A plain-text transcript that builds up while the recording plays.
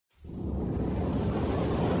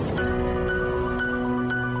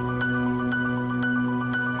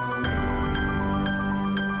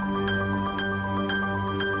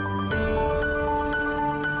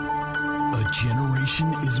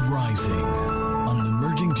nation is rising on an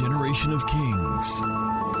emerging generation of kings.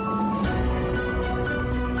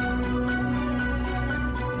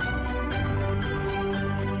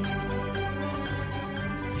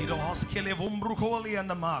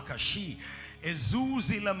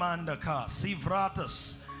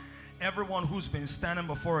 Everyone who's been standing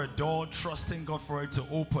before a door, trusting God for it to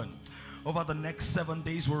open, over the next 7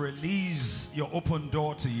 days, we'll release your open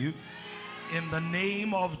door to you. In the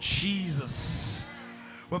name of Jesus,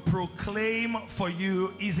 we proclaim for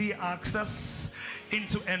you easy access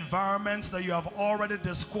into environments that you have already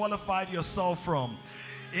disqualified yourself from.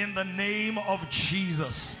 In the name of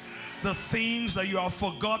Jesus, the things that you have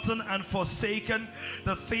forgotten and forsaken,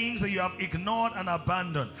 the things that you have ignored and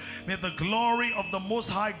abandoned, may the glory of the Most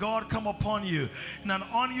High God come upon you in an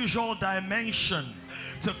unusual dimension,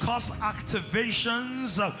 to cause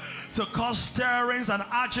activations, to cause stirrings and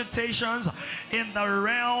agitations in the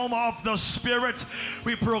realm of the Spirit.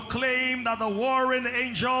 We proclaim that the warring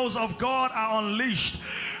angels of God are unleashed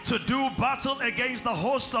to do battle against the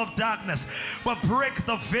host of darkness. We break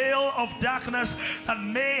the veil of darkness that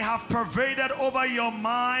may have pervaded over your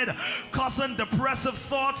mind, causing depressive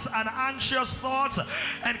thoughts and anxious thoughts,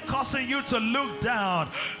 and causing you to look down.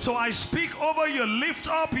 So I speak over you. Lift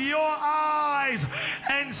up your eyes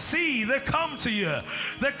and see. They come to you.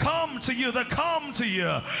 They come to you. They come to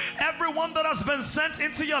you. Everyone that has been sent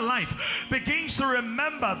into your life begins to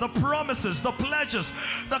remember the promises, the pledges,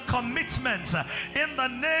 the commitments. In the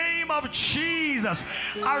name of Jesus,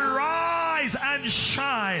 arise and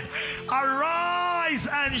shine. Arise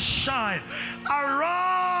and shine.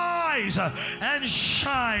 Arise and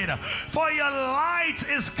shine. For your light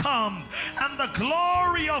is come, and the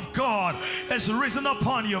glory of God is risen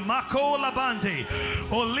upon you. Mako labande,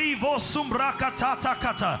 olivo sumbraka tata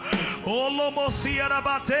kata, olomo siara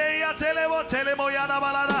bateya telemo telemo yana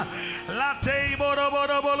balada, latte boro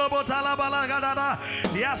boro bolo botala balagada,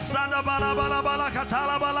 yasana bala bala bala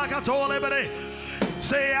katala bala katole bere.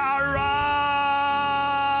 Say arise,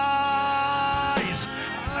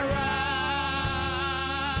 arise.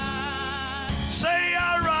 Say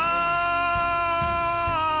arise,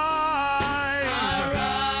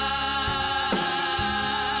 arise,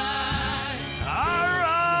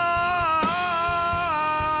 arise.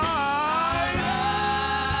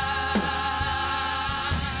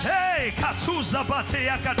 Hey, katuza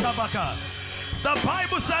bateya katabaka. The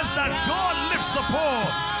Bible says that God lifts the poor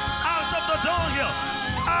out of the dunghill.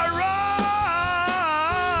 Arise.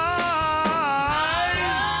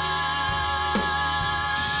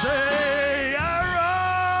 Say arise.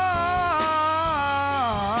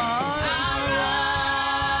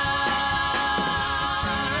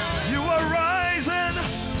 You are rising.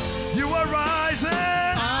 You are rising.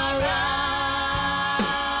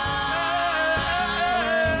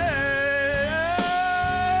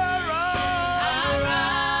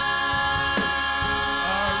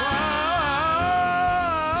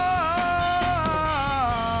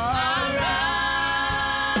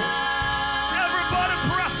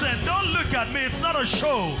 It's not a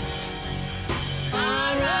show.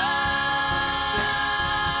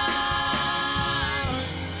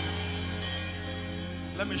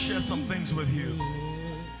 Let me share some things with you.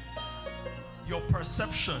 Your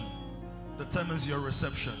perception determines your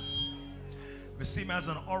reception. If you see me as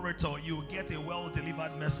an orator, you get a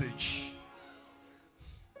well-delivered message.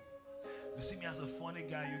 If you see me as a funny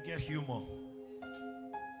guy, you get humor.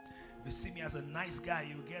 If you see me as a nice guy,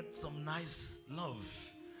 you get some nice love.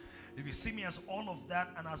 If you see me as all of that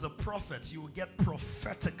and as a prophet, you will get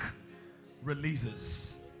prophetic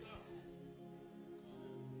releases.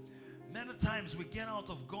 Many times we get out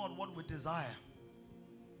of God what we desire,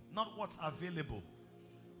 not what's available,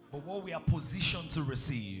 but what we are positioned to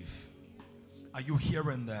receive. Are you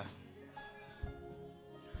hearing that?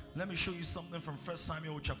 Let me show you something from 1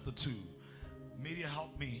 Samuel chapter 2. Media,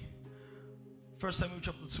 help me. 1 Samuel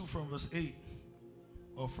chapter 2 from verse 8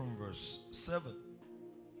 or from verse 7.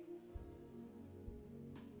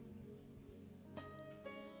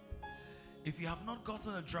 If you have not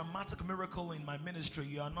gotten a dramatic miracle in my ministry,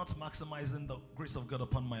 you are not maximizing the grace of God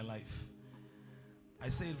upon my life. I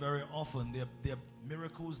say it very often. There are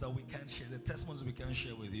miracles that we can't share, the testimonies we can't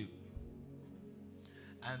share with you.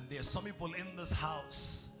 And there are some people in this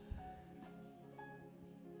house.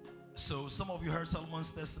 So some of you heard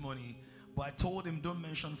Solomon's testimony, but I told him don't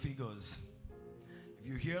mention figures. If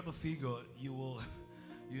you hear the figure, you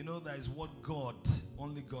know that is what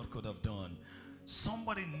only God could have done.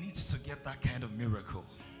 Somebody needs to get that kind of miracle.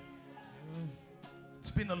 It's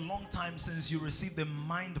been a long time since you received a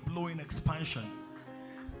mind-blowing expansion.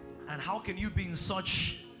 And how can you be in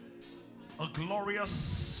such a glorious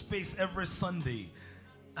space every Sunday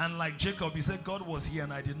And like Jacob, he said, God was here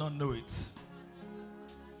and I did not know it.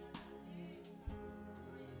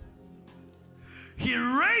 He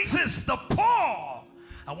raises the poor.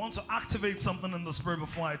 I want to activate something in the spirit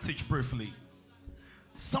before I teach briefly.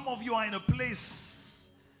 Some of you are in a place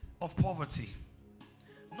of poverty.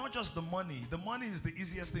 Not just the money. The money is the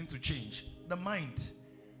easiest thing to change. The mind.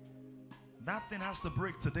 That thing has to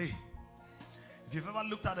break today. If you've ever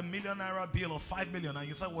looked at a million naira bill of 5 million and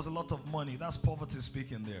you thought it was a lot of money, that's poverty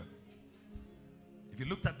speaking there. If you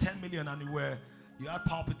looked at 10 million and you had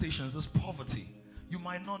palpitations, it's poverty. You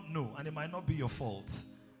might not know, and it might not be your fault.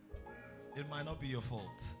 It might not be your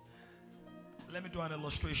fault. Let me do an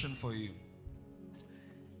illustration for you.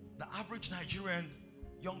 The average Nigerian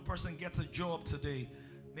young person gets a job today,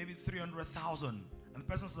 maybe 300,000, and the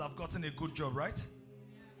person says, I've gotten a good job, right?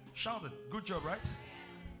 Shout it, good job, right?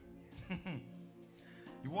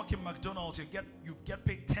 You work in McDonald's, you get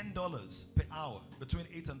paid $10 per hour, between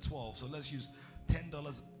 8 and 12. So let's use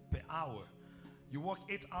 $10 per hour. You work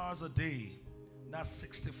 8 hours a day, that's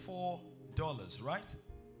 $64, right?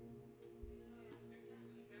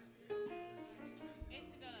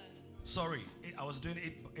 Sorry, I was doing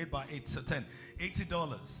 8 by 8, so 10.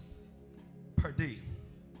 $80 per day.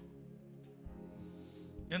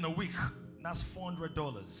 In a week, that's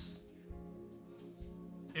 $400.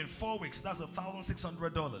 In 4 weeks, that's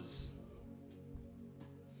 $1,600.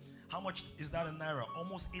 How much is that in naira?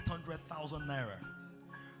 Almost 800,000 naira.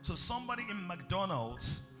 So somebody in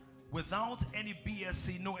McDonald's without any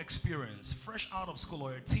BSc, no experience, fresh out of school,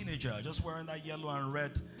 or a teenager just wearing that yellow and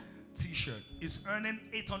red t-shirt, is earning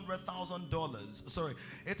 $800,000. Sorry,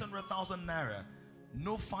 800,000 naira.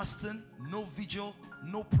 No fasting, no vigil,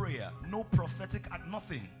 no prayer, no prophetic act,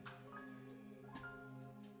 nothing.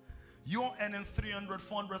 You're earning 300,000,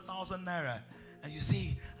 400,000 naira, and you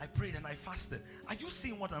say, I prayed and I fasted. Are you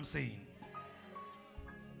seeing what I'm saying?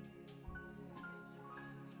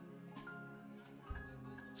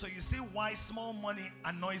 So you see why small money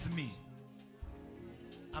annoys me.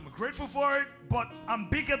 I'm grateful for it, but I'm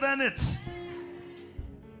bigger than it.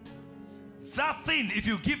 That thing, if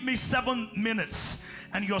you give me 7 minutes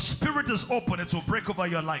and your spirit is open, it will break over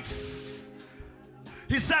your life.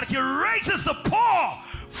 He said he raises the poor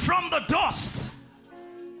from the dust.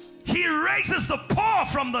 He raises the poor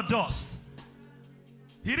from the dust.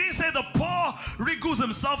 He didn't say the poor wriggles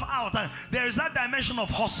himself out. And there is that dimension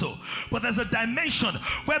of hustle. But there's a dimension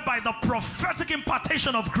whereby the prophetic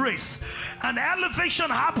impartation of grace and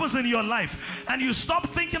elevation happens in your life. And you stop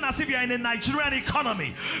thinking as if you're in a Nigerian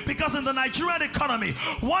economy. Because in the Nigerian economy,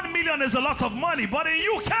 1 million is a lot of money. But in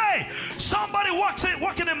UK, somebody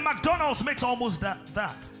working in McDonald's makes almost that.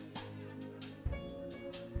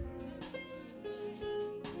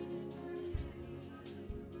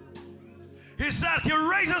 He said he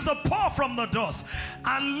raises the poor from the dust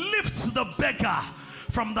and lifts the beggar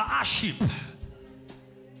from the ash heap. In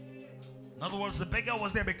other words, the beggar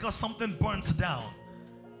was there because something burns down.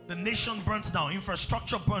 The nation burns down.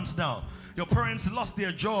 Infrastructure burns down. Your parents lost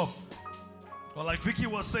their job. Or like Vicky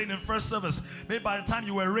was saying in first service, maybe by the time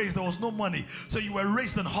you were raised, there was no money. So you were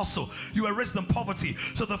raised in hustle. You were raised in poverty.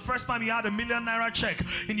 So the first time you had a million naira check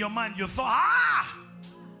in your mind, you thought,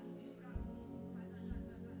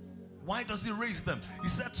 Why does he raise them? He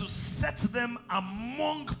said to set them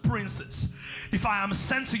among princes. If I am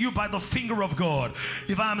sent to you by the finger of God,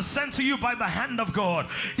 if I am sent to you by the hand of God,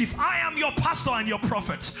 if I am your pastor and your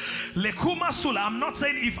prophet, Lekuma Sula, I'm not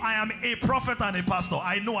saying if I am a prophet and a pastor,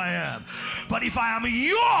 I know I am, but if I am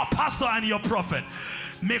your pastor and your prophet,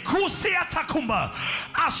 Mekusia Takumba,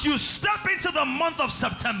 as you step into the month of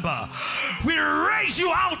September, we raise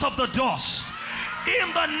you out of the dust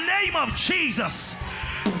in the name of Jesus.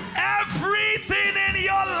 Everything in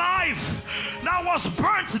your life that was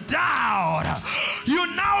burnt down, you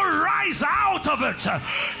now rise out of it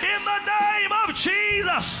in the name of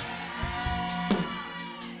Jesus.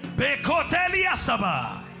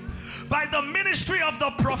 By the ministry of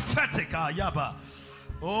the prophetic.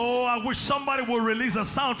 Oh, I wish somebody would release a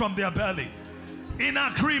sound from their belly in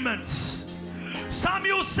agreement.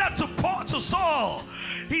 Samuel said to Saul,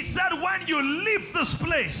 he said, when you leave this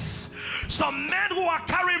place, some men who are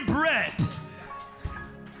carrying bread,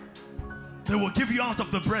 they will give you out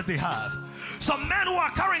of the bread they have. Some men who are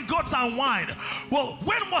carrying goats and wine. Well,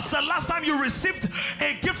 when was the last time you received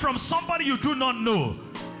a gift from somebody you do not know?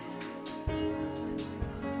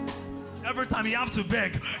 every time you have to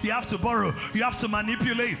beg, you have to borrow, you have to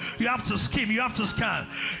manipulate, you have to scheme, you have to scam.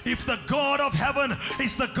 If the God of heaven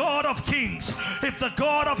is the God of kings, if the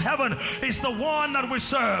God of heaven is the one that we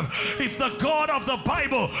serve, if the God of the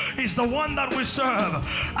Bible is the one that we serve,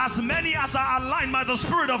 as many as are aligned by the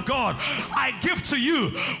Spirit of God, I give to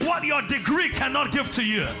you what your degree cannot give to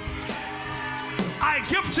you. I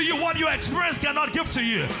give to you what your experience cannot give to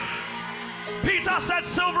you. Peter said,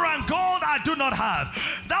 silver and gold I do not have.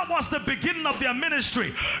 That was the beginning of their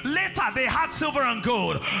ministry. Later they had silver and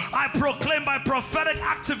gold. I proclaim by prophetic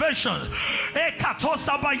activation, the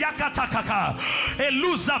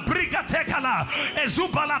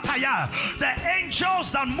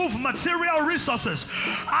angels that move material resources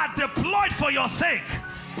are deployed for your sake.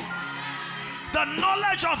 The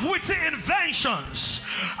knowledge of witty inventions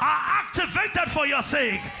are activated for your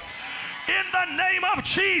sake. In the name of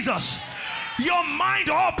Jesus, your mind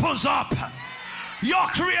opens up. Your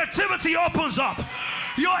creativity opens up.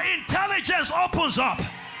 Your intelligence opens up.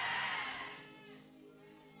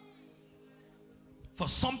 For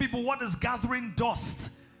some people, what is gathering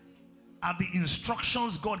dust are the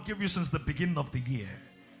instructions God gave you since the beginning of the year.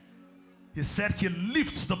 He said he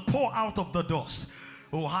lifts the poor out of the dust.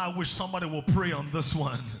 Oh, how I wish somebody will pray on this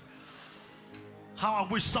one. How I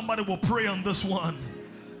wish somebody will pray on this one.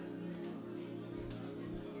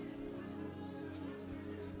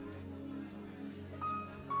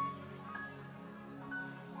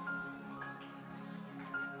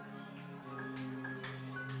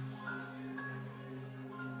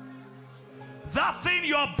 That thing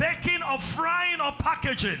you're baking or frying or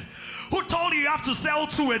packaging, who told you have to sell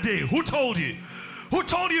 2 a day? Who told you? Who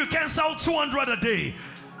told you can sell 200 a day?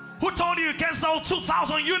 Who told you can sell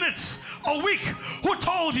 2,000 units a week? Who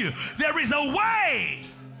told you? There is a way.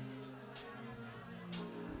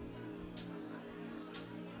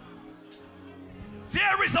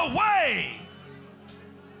 There is a way.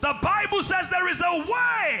 The Bible says there is a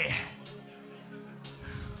way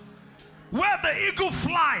where the eagle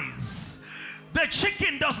flies. The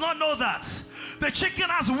chicken does not know that. The chicken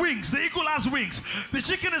has wings. The eagle has wings. The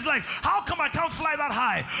chicken is like, how come I can't fly that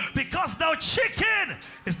high? Because the chicken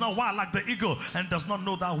is not wild like the eagle and does not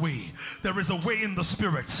know that way. There is a way in the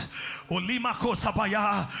spirit.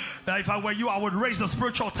 If I were you, I would raise the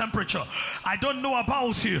spiritual temperature. I don't know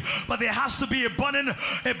about you, but there has to be a burning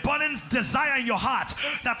desire in your heart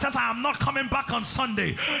that says, I am not coming back on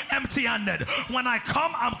Sunday empty-handed. When I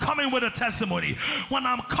come, I'm coming with a testimony. When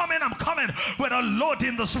I'm coming with a load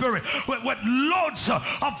in the spirit, with loads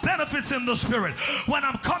of benefits in the spirit. When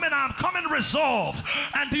I'm coming resolved.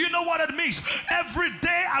 And do you know what it means? Every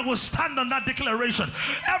day I will stand on that declaration.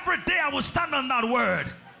 Every day I will stand on that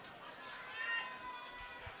word.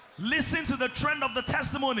 Listen to the trend of the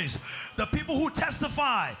testimonies. The people who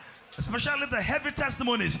testify, especially the heavy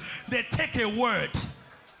testimonies, they take a word,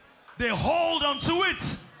 they hold on to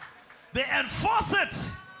it, they enforce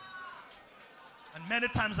it. And many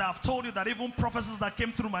times I have told you that even prophecies that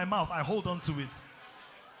came through my mouth, I hold on to it.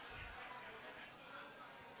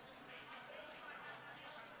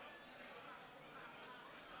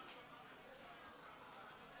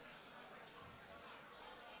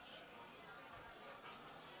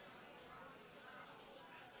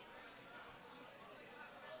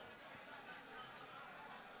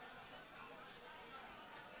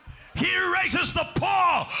 He raises the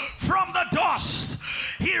poor from the dust.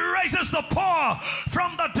 He raises the poor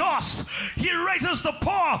from the dust. He raises the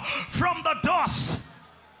poor from the dust.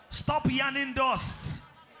 Stop yanning dust.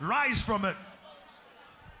 Rise from it.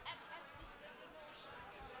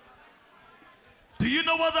 Do you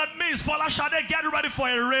know what that means? Folashade, get ready for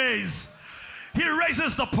a raise. He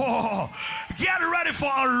raises the poor. Get ready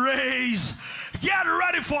for a raise. Get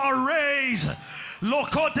ready for a raise.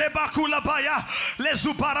 Lokote bakulabaya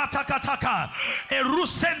lezubaratakataka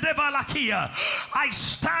erusende valakia. I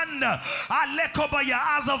stand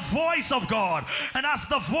alekobaya as a voice of God, and as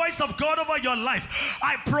the voice of God over your life,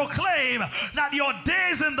 I proclaim that your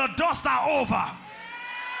days in the dust are over.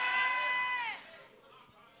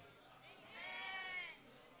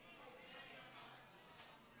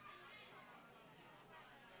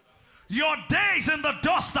 Your days in the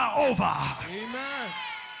dust are over. Amen.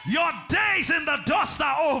 Your days in the dust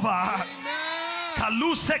are over. I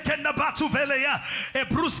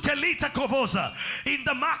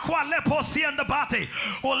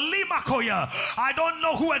don't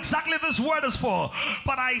know who exactly this word is for,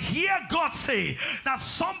 but I hear God say that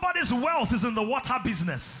somebody's wealth is in the water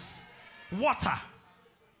business. Water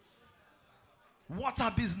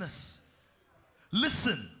business.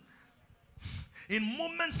 Listen. In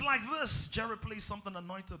moments like this, Jerry plays something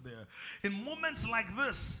anointed there. In moments like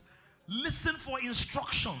this, Listen for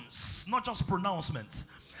instructions, not just pronouncements.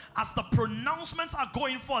 As the pronouncements are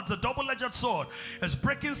going forth, it's a double-edged sword. It's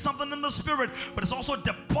breaking something in the spirit, but it's also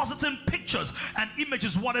depositing pictures and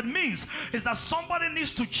images. What it means is that somebody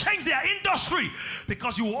needs to change their industry,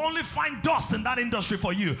 because you will only find dust in that industry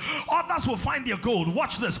for you. Others will find their gold.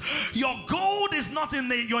 Watch this. Your gold is not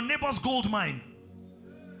in your neighbor's gold mine.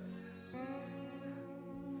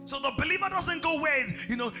 So the believer doesn't go where,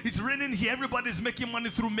 it's raining here, everybody's making money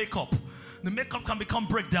through makeup. The makeup can become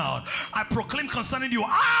breakdown. I proclaim concerning you,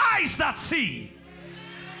 eyes that see,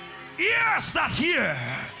 ears that hear,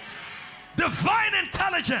 divine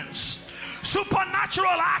intelligence,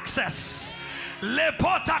 supernatural access.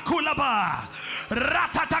 Lepota kulaba,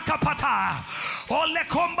 ratatakapata,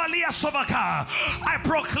 olekombalia sobaka. I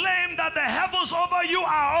proclaim that the heavens over you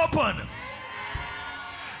are open.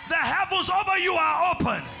 The heavens over you are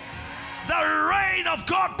open. The rain of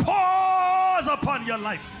God pours upon your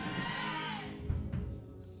life.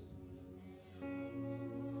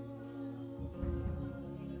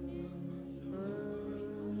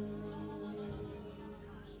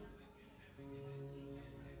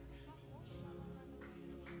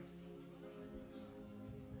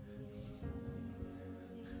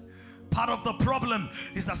 Part of the problem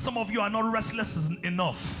is that some of you are not restless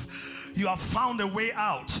enough. You have found a way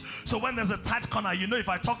out. So when there's a tight corner, if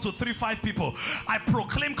I talk to 3-5 people, I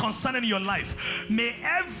proclaim concerning your life, may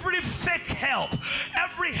every fake help,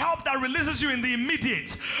 every help that releases you in the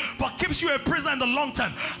immediate but keeps you a prisoner in the long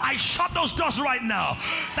term, I shut those doors right now,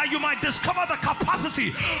 that you might discover the capacity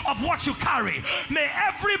of what you carry. May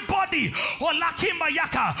everybody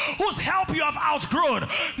whose help you have outgrown,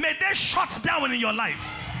 may they shut down in your life.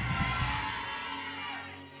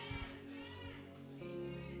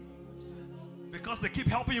 Because they keep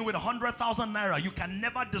helping you with 100,000 naira, you can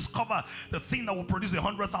never discover the thing that will produce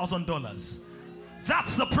 $100,000.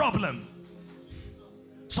 That's the problem.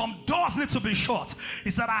 Some doors need to be shut. He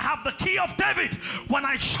said, I have the key of David. When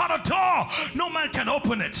I shut a door, no man can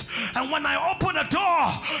open it. And when I open a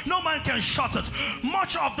door, no man can shut it.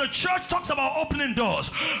 Much of the church talks about opening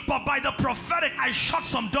doors, but by the prophetic, I shut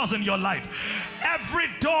some doors in your life. Every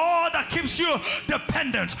door that keeps you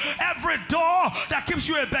dependent, every door that keeps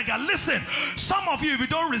you a beggar. Listen, some of you, if you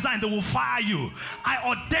don't resign, they will fire you. I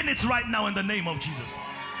ordain it right now in the name of Jesus.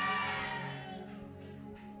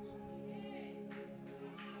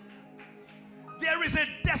 There is a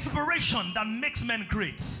desperation that makes men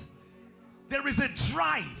great. There is a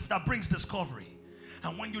drive that brings discovery.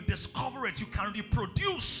 And when you discover it, you can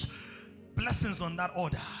reproduce blessings on that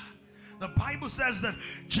order. The Bible says that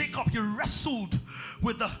Jacob, he wrestled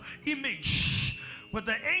with the image, with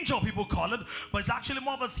the angel, people call it, but it's actually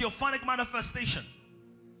more of a theophanic manifestation.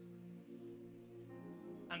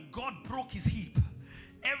 And God broke his hip.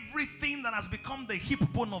 Everything that has become the hip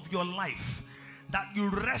bone of your life, that you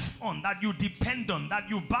rest on, that you depend on, that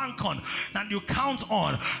you bank on, that you count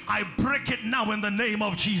on, I break it now in the name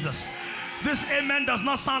of Jesus. This amen does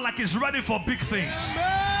not sound like it's ready for big things.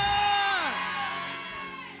 Amen.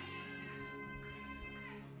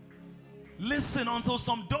 Listen, until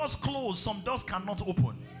some doors close, some doors cannot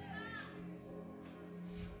open.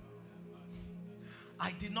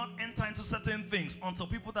 I did not enter into certain things until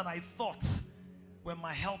people that I thought were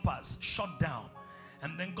my helpers shut down.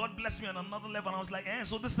 And then God blessed me on another level, and I was like,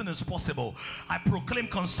 so this thing is possible. I proclaim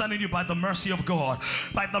concerning you, by the mercy of God,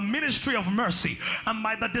 by the ministry of mercy, and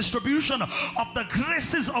by the distribution of the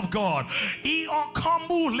graces of God,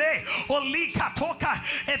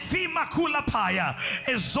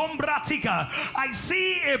 I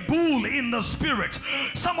see a bull in the spirit.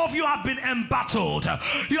 Some of you have been embattled.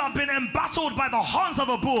 You have been embattled by the horns of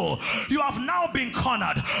a bull. You have now been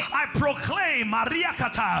cornered. I proclaim, Maria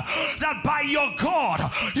Kata, that by your God,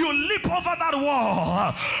 you leap over that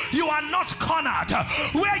wall. You are not cornered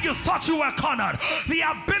where you thought you were cornered. The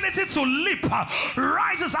ability to leap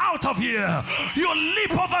rises out of you. You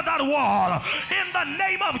leap over that wall in the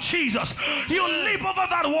name of Jesus. You leap over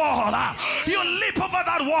that wall. You leap over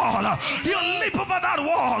that wall. You leap over that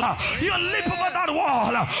wall. You leap over that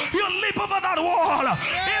wall. You leap over that wall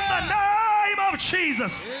in the name of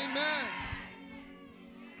Jesus. Amen.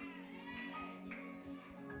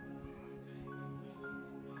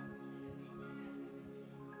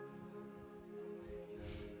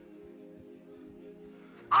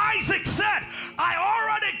 Isaac said, I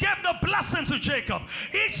already gave the blessing to Jacob.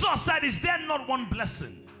 Esau said, is there not one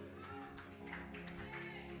blessing?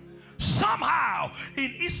 Somehow,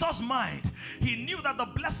 in Esau's mind, he knew that the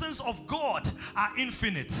blessings of God are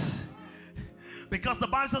infinite. Because the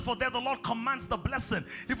Bible says, for there the Lord commands the blessing,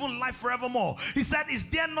 even life forevermore. He said, is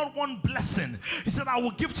there not one blessing? He said, I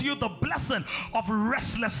will give to you the blessing of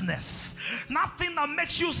restlessness. Nothing that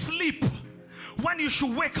makes you sleep when you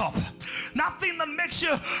should wake up. Nothing that makes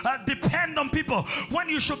you depend on people when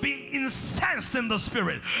you should be incensed in the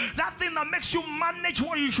spirit. Nothing that makes you manage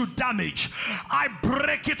what you should damage. I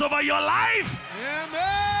break it over your life.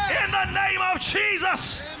 Amen. In the name of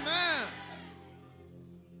Jesus. Amen.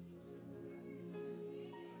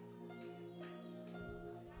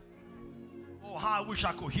 Oh, how I wish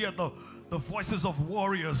I could hear the voices of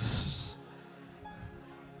warriors.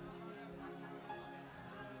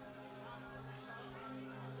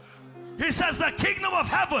 He says the kingdom of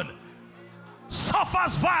heaven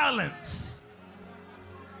suffers violence.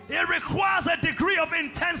 It requires a degree of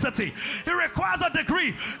intensity. It requires a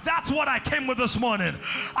degree. That's what I came with this morning.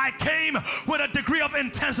 I came with a degree of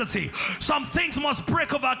intensity. Some things must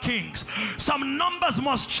break over kings. Some numbers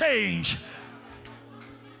must change.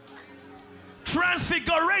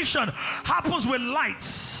 Transfiguration happens with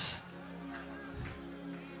lights.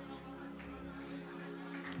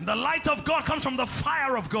 The light of God comes from the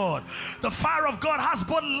fire of God. The fire of God has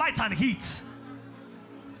both light and heat.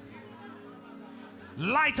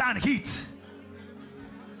 Light and heat.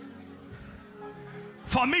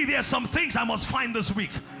 For me, there's some things I must find this week.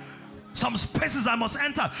 Some spaces I must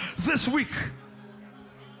enter this week.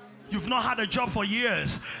 You've not had a job for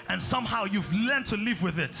years, and somehow you've learned to live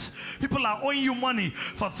with it. People are owing you money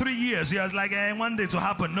for 3 years. You're like, one day to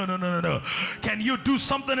happen. No. Can you do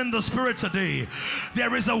something in the spirit today?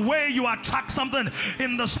 There is a way you attract something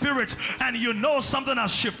in the spirit, and you know something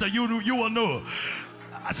has shifted. You will know.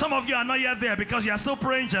 Some of you are not yet there because you're still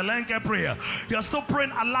praying Jelenke prayer. You're still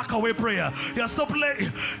praying Alakawe prayer. You're still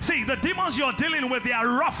playing. See, the demons you're dealing with, they are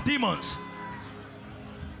rough demons.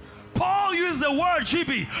 Paul used the word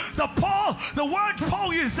GB. The word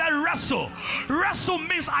Paul used said wrestle. Wrestle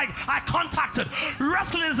means I contacted.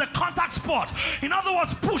 Wrestling is a contact sport. In other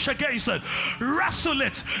words, push against it. Wrestle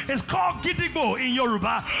it. It's called gidigbo in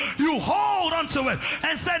Yoruba. You hold onto it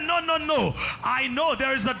and say, no. I know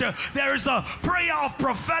there is the prayer of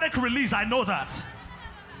prophetic release. I know that.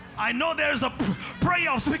 I know there's the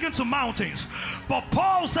prayer of speaking to mountains. But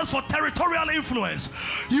Paul says for territorial influence,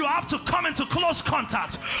 you have to come into close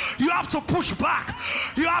contact. You have to push back.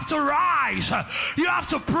 You have to rise. You have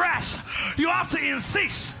to press. You have to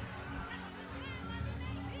insist.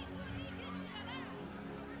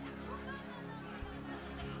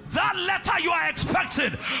 That letter you are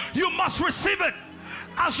expecting, you must receive it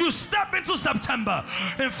as you step into September.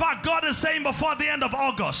 In fact, God is saying before the end of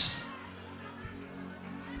August.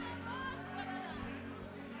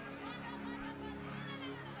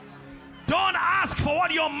 Don't ask for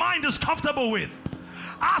what your mind is comfortable with.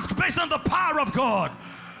 Ask based on the power of God.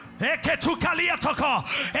 Let the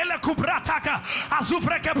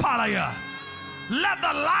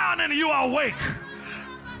lion in you awake.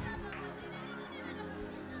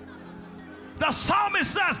 The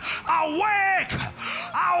psalmist says, awake,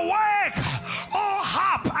 awake, oh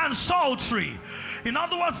harp and psaltery. In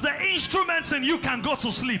other words, the instruments in you can go to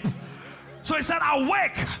sleep. So he said,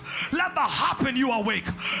 awake, let the harp in you awake.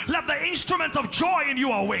 Let the instrument of joy in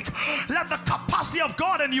you awake. Let the capacity of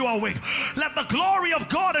God in you awake. Let the glory of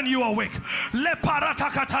God in you awake. Le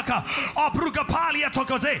paratakataka, obrugapalia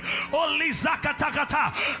tokoze,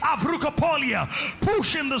 olizakatakata, avrugapolia.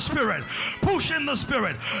 Push in the spirit, push in the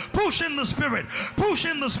spirit, push in the spirit, push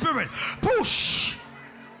in the spirit, push.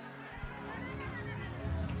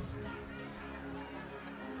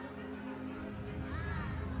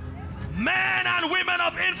 Men and women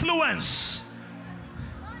of influence.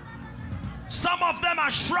 Some of them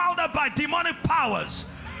are shrouded by demonic powers.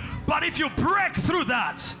 But if you break through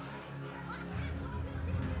that,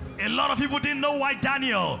 a lot of people didn't know why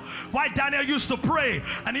Daniel used to pray.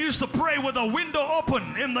 And he used to pray with a window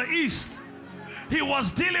open in the east. He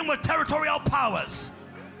was dealing with territorial powers.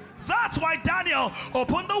 That's why Daniel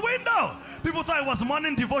opened the window. People thought it was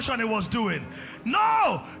morning devotion he was doing.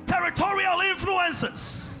 No, territorial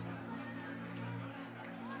influences.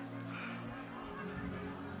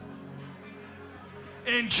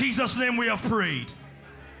 In Jesus' name we have prayed.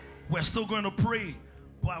 We're still going to pray,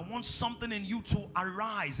 but I want something in you to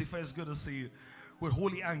arise. If it's good to see you with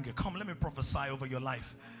holy anger, come, let me prophesy over your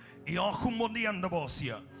life. I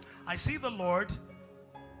see the Lord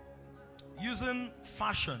using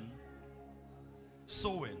fashion,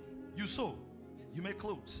 sewing. You sew, you make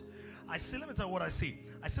clothes. Let me tell you what I see.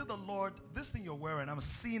 I see the Lord, this thing you're wearing, I'm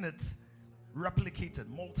seeing it replicated,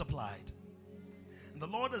 multiplied. And the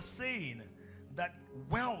Lord is saying that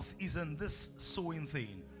wealth is in this sewing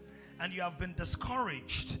thing, and you have been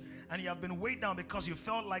discouraged and you have been weighed down because you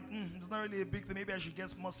felt like it's not really a big thing, maybe I should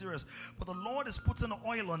get more serious. But the Lord is putting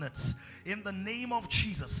oil on it in the name of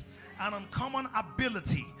Jesus. An uncommon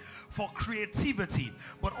ability for creativity,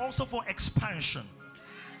 but also for expansion.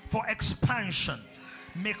 For expansion.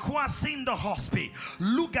 Mekwasinda hospi,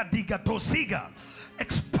 lugadiga dosiga.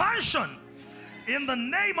 Expansion in the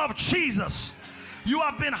name of Jesus. You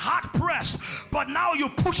have been hard pressed, but now you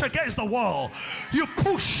push against the wall. You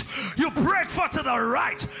push, you break forth to the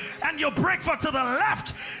right, and you break forth to the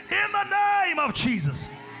left in the name of Jesus.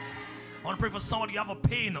 I want to pray for somebody. You have a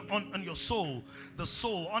pain on your soul, the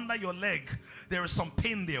soul under your leg. There is some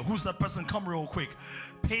pain there. Who's that person? Come real quick.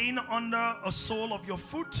 Pain under a sole of your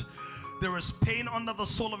foot. There is pain under the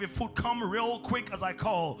sole of your foot. Come real quick as I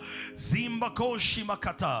call. Zimbako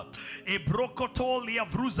Shimakata. Ebrokoto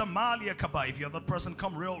Liavruza Malia Kaba. If you're the person,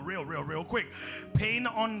 come real quick. Pain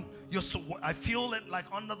on your soul. I feel it like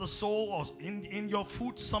under the sole or in your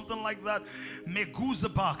foot, something like that.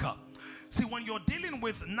 Meguzabaka. See, when you're dealing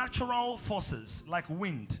with natural forces like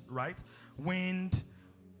wind, right? Wind,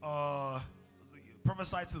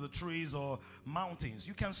 prophesy to the trees or mountains.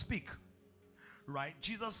 You can speak, right?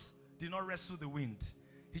 Jesus did not wrestle the wind.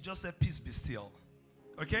 He just said, peace be still.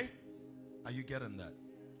 Okay? Are you getting that?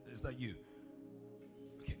 Is that you?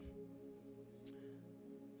 Okay.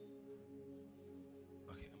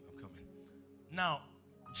 Okay, I'm coming. Now,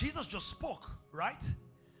 Jesus just spoke, right?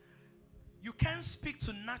 You can't speak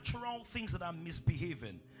to natural things that are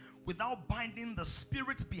misbehaving without binding the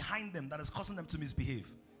spirit behind them that is causing them to misbehave.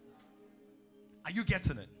 Are you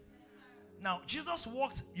getting it? Now, Jesus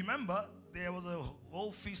walked, you remember, there was a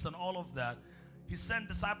whole feast and all of that. He sent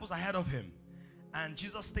disciples ahead of him, and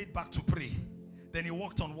Jesus stayed back to pray. Then he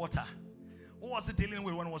walked on water. What was he dealing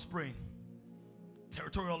with when he was praying?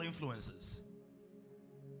 Territorial influences.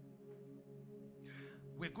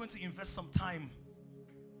 We're going to invest some time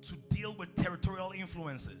to deal with territorial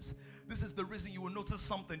influences. This is the reason you will notice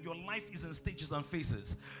something. Your life is in stages and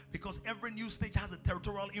phases, because every new stage has a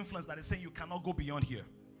territorial influence that is saying you cannot go beyond here.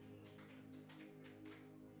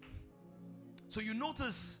 So you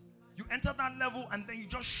notice you enter that level and then you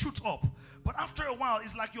just shoot up. But after a while,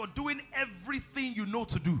 it's like you're doing everything you know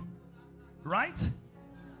to do. Right?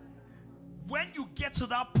 When you get to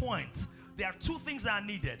that point, there are two things that are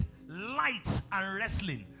needed: light and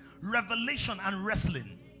wrestling. Revelation and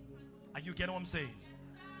wrestling. Are you getting what I'm saying?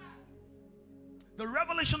 The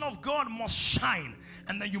revelation of God must shine,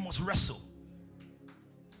 and then you must wrestle.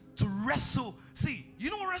 To wrestle. See, you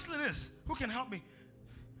know what wrestling is? Who can help me?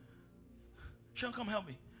 Sean, come help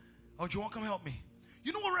me. Oh, Joanne, come help me.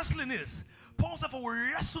 You know what wrestling is? Paul said, for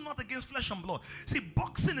we wrestle not against flesh and blood. See,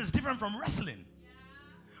 boxing is different from wrestling.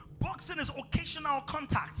 Boxing is occasional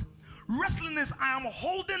contact. Wrestling is, I am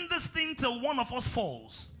holding this thing till one of us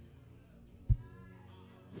falls.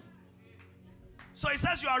 So it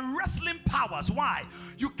says you are wrestling powers. Why?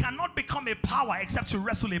 You cannot become a power except to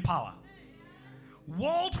wrestle a power.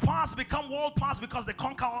 World powers become world powers because they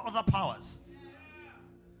conquer other powers.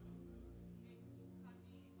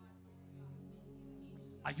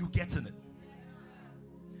 Are you getting it?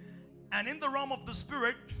 And in the realm of the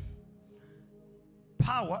spirit,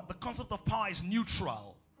 power, the concept of power is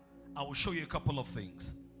neutral. I will show you a couple of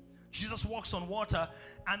things. Jesus walks on water,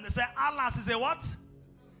 and they say, Allah is a what?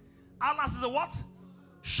 Allah is a what?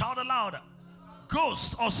 Shout it louder.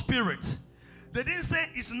 Ghost or spirit. They didn't say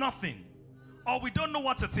it's nothing, or we don't know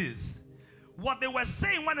what it is. What they were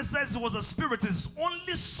saying when it says it was a spirit is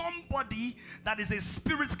only somebody that is a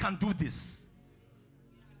spirit can do this.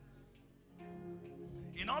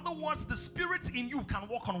 In other words, the spirit in you can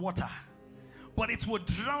walk on water, but it will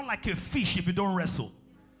drown like a fish if you don't wrestle.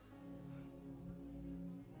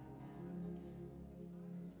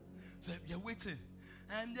 So you're waiting.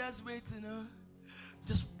 I'm just waiting.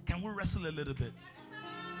 Just, can we wrestle a little bit?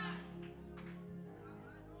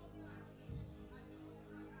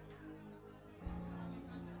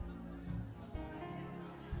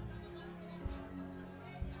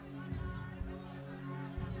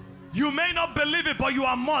 You may not believe it, but you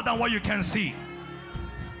are more than what you can see.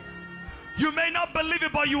 You may not believe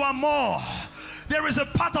it, but you are more. There is a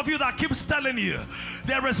part of you that keeps telling you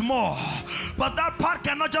there is more. But that part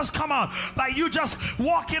cannot just come out by you just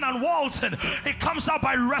walking and waltzing. It comes out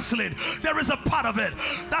by wrestling. There is a part of it.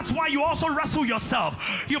 That's why you also wrestle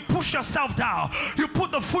yourself. You push yourself down. You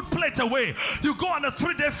put the food plate away. You go on a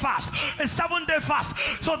 3-day fast, a 7-day fast.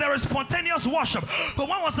 So there is spontaneous worship. But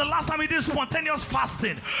when was the last time you did spontaneous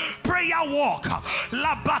fasting? Prayer walk.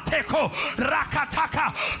 Labateko,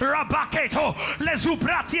 rakataka, rabaketo,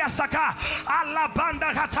 lezubratia saka,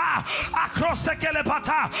 alabanda kata, akrosekele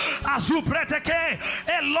pata, azubreteke,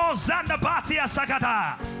 elozanda batia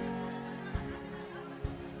sakata.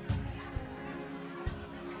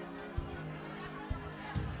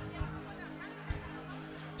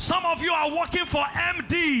 Some of you are working for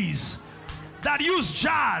MDs that use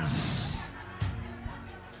jazz,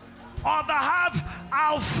 or that have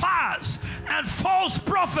alphas and false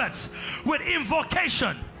prophets with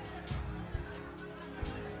invocation.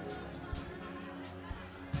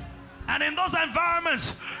 And in those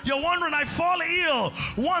environments, you're wondering, I fall ill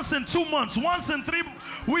once in 2 months, once in 3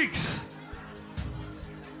 weeks.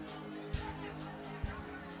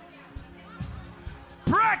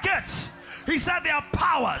 Break it. He said there are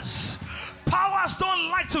powers. Powers don't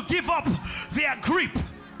like to give up their grip.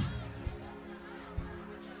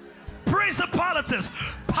 Principalities,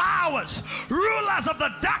 powers, rulers of the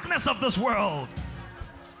darkness of this world.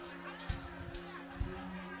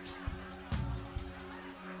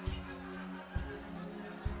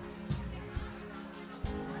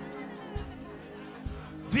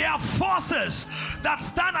 There are forces that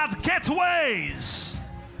stand at gateways.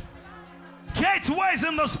 Gateways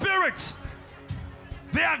in the spirit.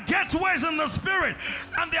 There are gateways in the spirit.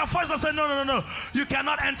 And there are forces that say, no, no, no, no. You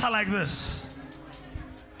cannot enter like this.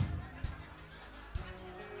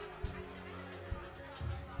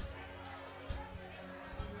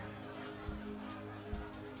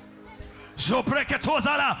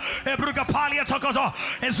 Zobreketozala, Ebrugapalia Tokozo,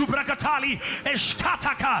 Ezubrakatali,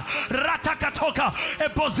 Eshkataka, Ratakatoka,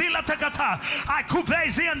 Ebozila Takata,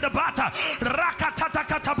 Akuvezi and the Bata,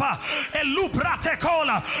 Rakatatakatapa,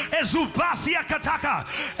 Elubratekola, Ezubasia Kataka,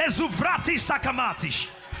 Ezuvrati Sakamatish.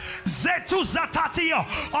 Zetu Zatatio,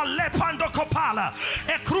 Olepando Kopala,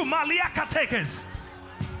 Ekrumalia Katekes.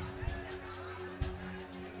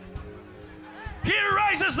 He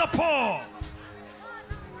raises the poor.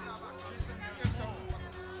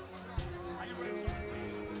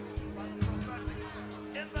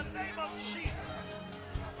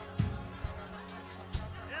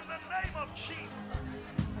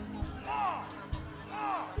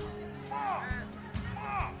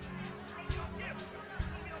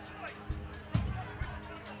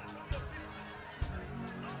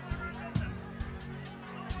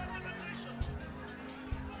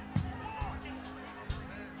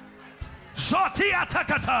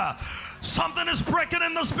 Something is breaking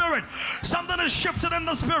in the spirit. Something is shifting in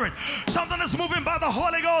the spirit. Something is moving by the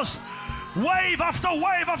Holy Ghost. Wave after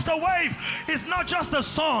wave after wave. It's not just a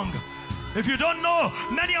song. If you don't know,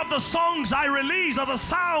 many of the songs I release are the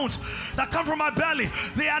sounds that come from my belly.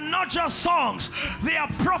 They are not just songs. They are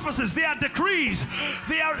prophecies. They are decrees.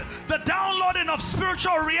 They are the downloading of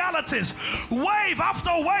spiritual realities. Wave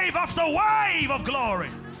after wave after wave of glory.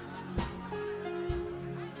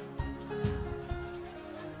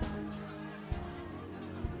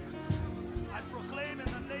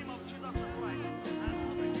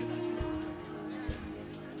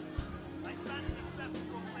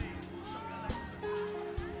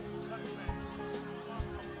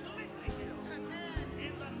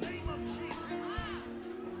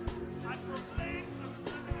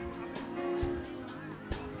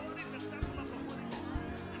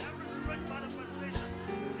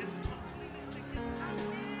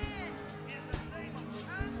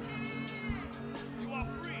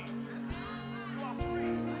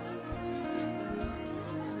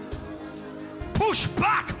 Push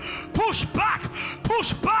back, push back,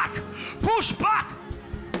 push back, push back.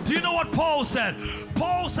 Do you know what Paul said?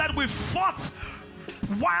 Paul said we fought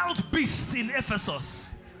wild beasts in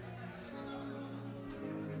Ephesus.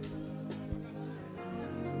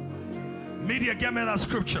 Media, get me that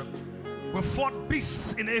scripture. We fought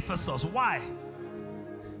beasts in Ephesus. Why?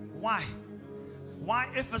 Why? Why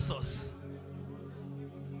Ephesus?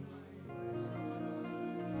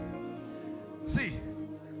 See,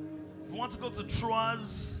 if you want to go to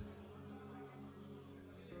Troas,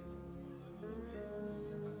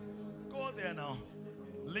 go there now.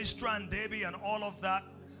 Lystra and Derbe and all of that.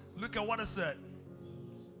 Look at what it said.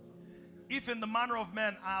 If in the manner of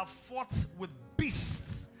men I have fought with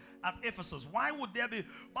beasts at Ephesus, why would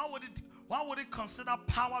it consider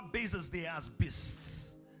power bases there as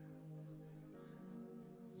beasts?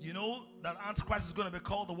 You know that Antichrist is going to be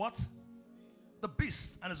called the what? The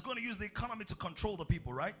beast, and it's going to use the economy to control the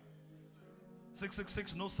people, right?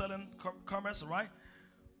 666, no selling commerce, right?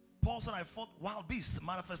 Paul said, I fought wild beasts,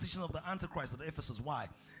 manifestations of the Antichrist at Ephesus. Why?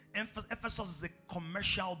 Ephesus is a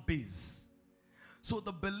commercial base. So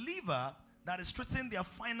the believer that is treating their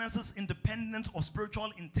finances independent of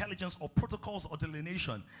spiritual intelligence or protocols or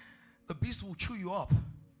delineation, the beast will chew you up.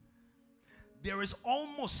 There is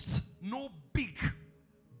almost no big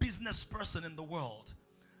business person in the world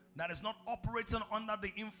that is not operating under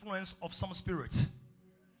the influence of some spirit.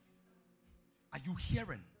 Are you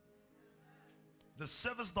hearing? They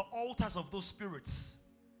service the altars of those spirits.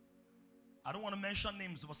 I don't want to mention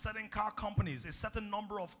names, but certain car companies, a certain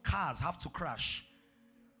number of cars have to crash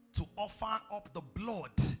to offer up the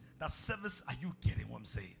blood that service. Are you getting what I'm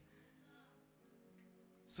saying?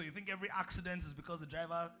 So you think every accident is because the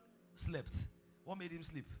driver slept? What made him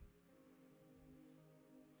sleep?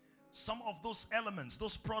 Some of those elements,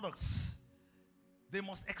 those products, they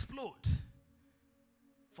must explode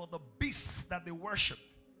for the beasts that they worship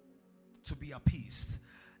to be appeased.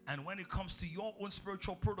 And when it comes to your own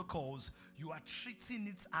spiritual protocols, you are treating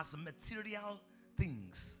it as material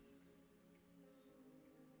things.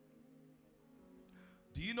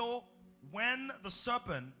 Do you know when the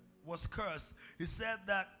serpent was cursed, he said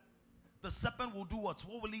that the serpent will do what?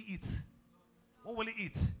 What will he eat? What will he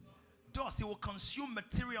eat? Dust. He will consume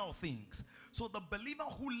material things. So the believer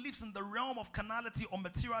who lives in the realm of carnality or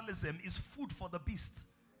materialism is food for the beast,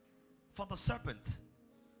 for the serpent.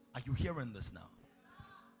 Are you hearing this now?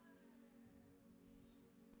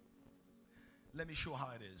 Let me show how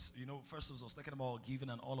it is. You know, first I was talking about giving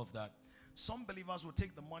and all of that. Some believers will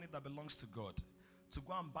take the money that belongs to God to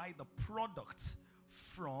go and buy the product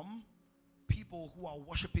from people who are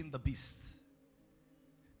worshiping the beast.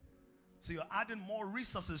 So you're adding more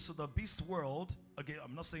resources to the beast world. Again,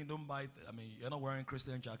 I'm not saying don't buy, you're not wearing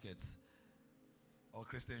Christian jackets or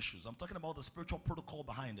Christian shoes. I'm talking about the spiritual protocol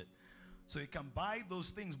behind it. So you can buy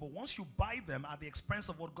those things, but once you buy them at the expense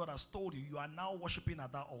of what God has told you, you are now worshiping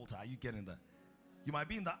at that altar. Are you getting that? You might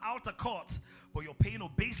be in the outer court, but you're paying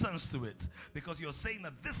obeisance to it because you're saying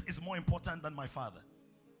that this is more important than my Father.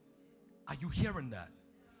 Are you hearing that?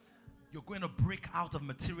 You're going to break out of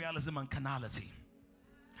materialism and carnality.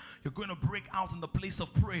 You're going to break out in the place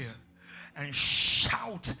of prayer and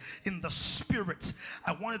shout in the spirit.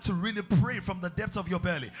 I wanted to really pray from the depths of your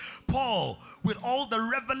belly. Paul, with all the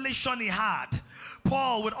revelation he had,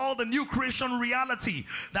 Paul, with all the new creation reality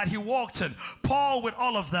that he walked in, Paul, with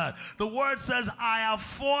all of that, the word says, I have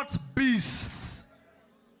fought beasts.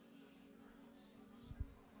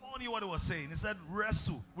 Paul knew what he was saying. He said,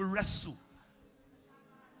 wrestle. We wrestle.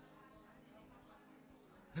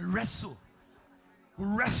 We wrestle. We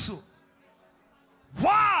wrestle.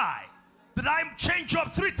 Why did I change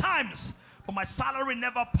up 3 times, but my salary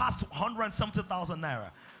never passed 170,000 naira?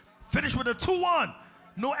 Finish with a 2-1.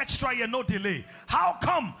 No extra year, no delay. How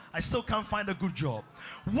come I still can't find a good job?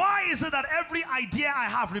 Why is it that every idea I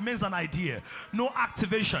have remains an idea? No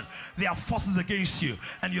activation. There are forces against you,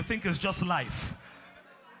 and you think it's just life.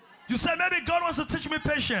 You said, maybe God wants to teach me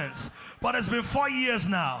patience, but it's been 4 years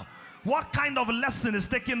now. What kind of lesson is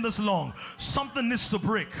taking this long? Something needs to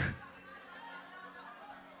break.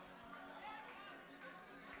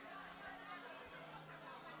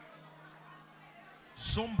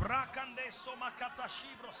 Zombrakande somakata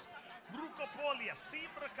shibros, brucopolia,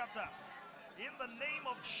 sibrakatas. In the name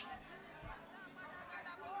of Jesus.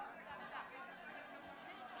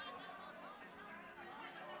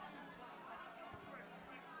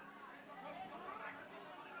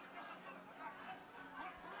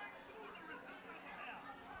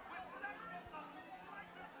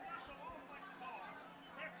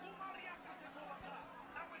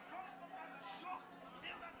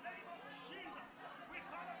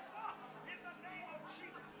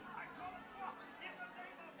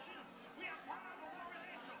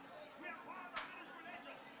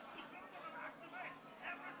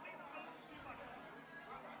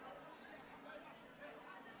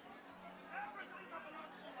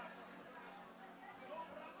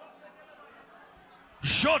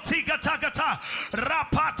 Jotigatagata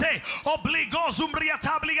rapate obligo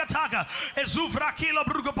zumbriata obligataga ezuvrakila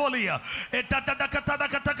brugopolia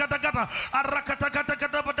etadakatadakatagata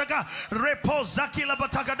arakatagata repozakila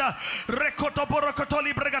batagada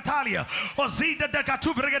rekotoborokotoli bregatalia ozida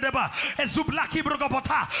dekatuvregedeba ezublaki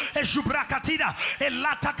brugopota ejubrakatina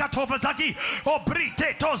elatakatovezagi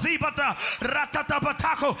obrite tozibata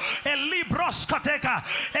ratatabatako elibroskoteka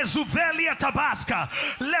ezuvelia tabaska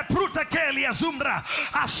leprutekelia zumra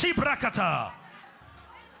ashibrakata.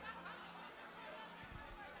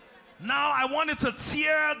 Now I wanted to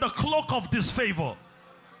tear the cloak of disfavor.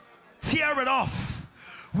 Tear it off.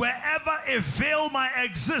 Wherever a veil might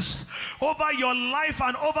exist over your life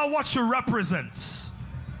and over what you represent,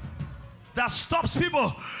 that stops people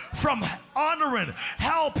from honoring,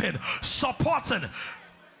 helping, supporting,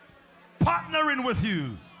 partnering with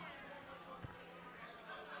you.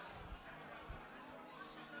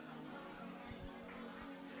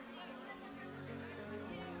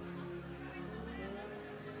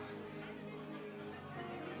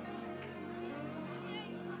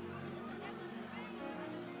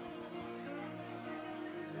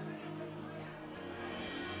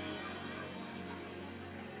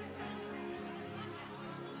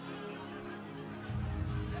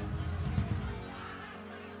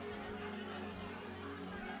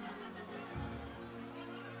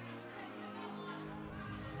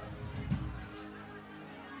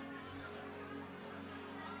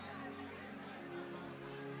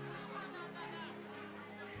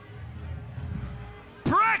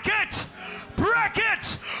 Break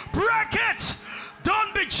it. Break it.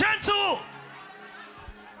 Don't be gentle.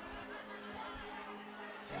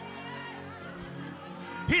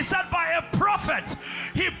 He said, by a prophet,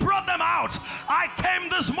 he brought them out. I came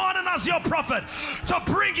this morning as your prophet to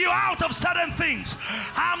bring you out of certain things.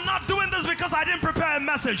 I'm not doing this because I didn't prepare a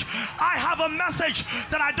message. I have a message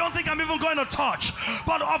that I don't think I'm even going to touch.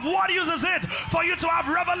 But of what use is it for you to have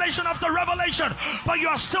revelation after revelation, but you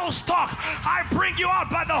are still stuck? I bring you out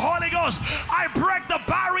by the Holy Ghost. I break the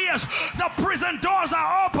barriers. The prison doors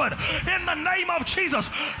are open in the name of Jesus.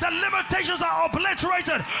 The limitations are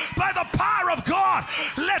obliterated by the power of God.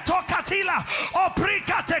 Leto katila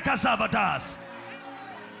oprika tekazavadas.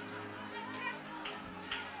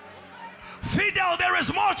 Fidel, there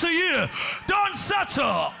is more to you. Don't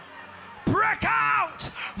settle. Break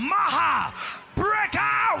out. Maha, break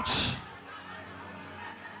out.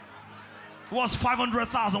 What's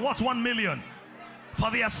 500,000? What's 1 million?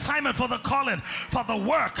 For the assignment, for the calling, for the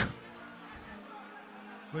work.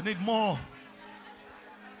 We need more.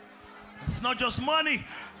 It's not just money.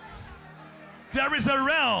 There is a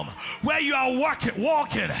realm where you are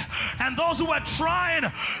walking, and those who are trying,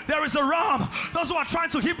 there is a realm, those who are trying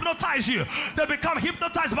to hypnotize you, they become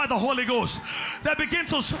hypnotized by the Holy Ghost. They begin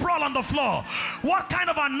to sprawl on the floor. What kind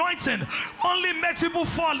of anointing only makes people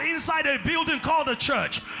fall inside a building called the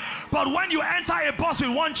church? But when you enter a bus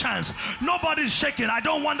with one chance, nobody's shaking. I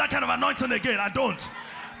don't want that kind of anointing again. I don't.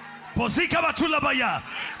 If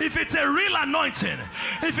it's a real anointing,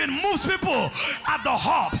 if it moves people at the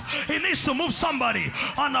hop, it needs to move somebody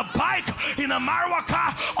on a bike, in a Marwa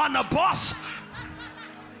car, on a bus.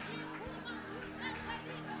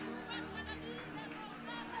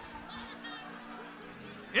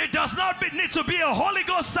 It does not need to be a Holy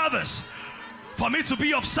Ghost service for me to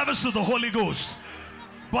be of service to the Holy Ghost.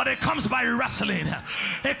 But it comes by wrestling.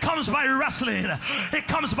 It comes by wrestling. It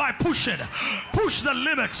comes by pushing. Push the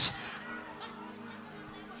limits.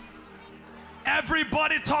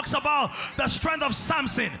 Everybody talks about the strength of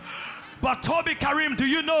Samson. But Toby Karim, do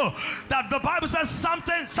you know that the Bible says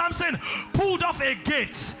Samson pulled off a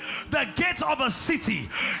gate, the gate of a city.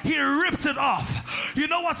 He ripped it off. You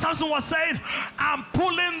know what Samson was saying? I'm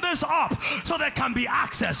pulling this up so there can be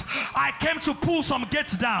access. I came to pull some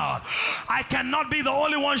gates down. I cannot be the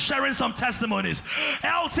only one sharing some testimonies.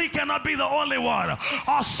 LT cannot be the only one.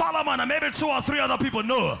 Or Solomon and maybe 2 or 3 other people.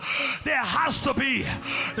 No. There has to be.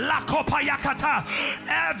 La Copa Yakata.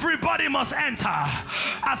 Everybody must enter.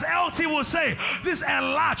 As LT will say, this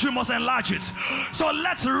enlarge, you must enlarge it. So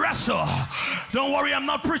let's wrestle. Don't worry, I'm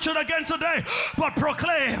not preaching again today, but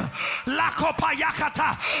proclaim La Copa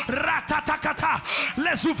Yakata Ratatakata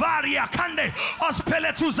Lezuvaria Kande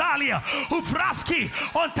Ospeletuzalia Ufraski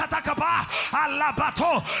on Tatakaba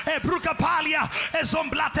Alabato Ebrukapalia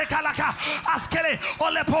Ezomblate Kalaka Askele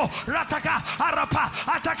Olepo Rataka Arapa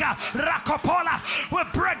Ataka Rakopola. We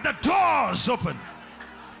break the doors open.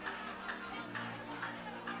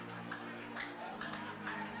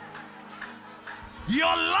 Your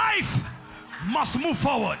life must move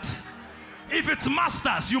forward. If it's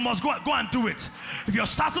masters, you must go and do it. If you're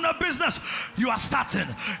starting a business, you are starting.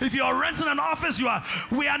 If you're renting an office,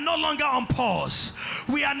 we are no longer on pause.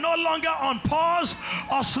 We are no longer on pause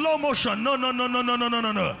or slow motion. No, no, no, no, no, no, no,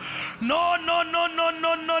 no, no. No, no, no, no,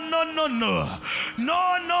 no, no, no, no, no.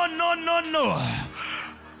 No, no, no, no, no.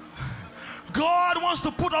 God wants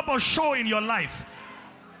to put up a show in your life.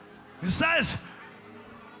 He says,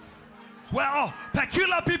 well,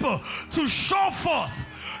 peculiar people to show forth.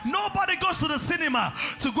 Nobody goes to the cinema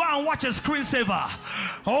to go and watch a screensaver.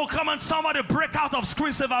 Oh, come on, somebody break out of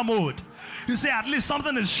screensaver mode. You say, at least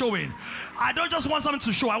something is showing. I don't just want something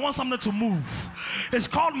to show, I want something to move. It's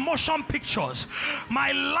called motion pictures.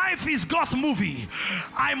 My life is God's movie.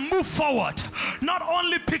 I move forward. Not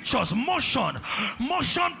only pictures, motion.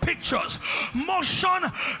 Motion pictures. Motion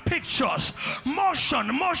pictures.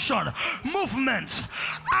 Motion, motion. Movement.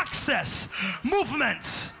 Access.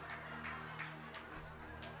 Movement.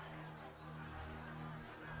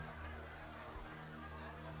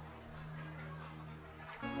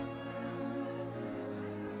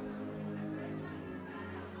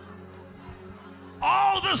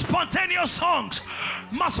 All the spontaneous songs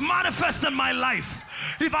must manifest in my life.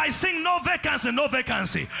 If I sing no vacancy, no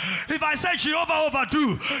vacancy. If I say Jehovah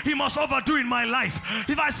overdo, he must overdo in my life.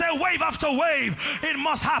 If I say wave after wave, it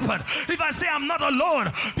must happen. If I say I'm not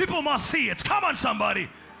alone, people must see it. Come on, somebody.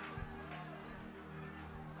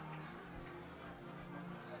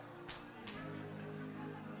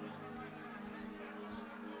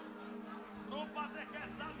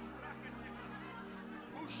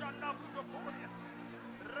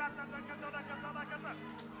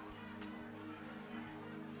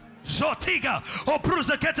 Zotiga,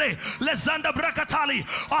 Obruzakete, Lezanda Brakatali,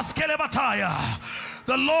 Oskelebataya.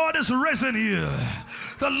 The Lord is risen here.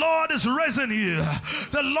 The Lord is risen here.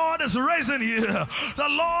 The Lord is risen here. The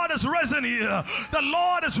Lord is risen here. The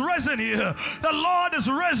Lord is risen here. The Lord is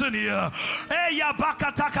risen here.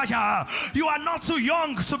 You are not too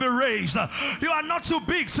young to be raised. You are not too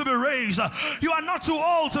big to be raised. You are not too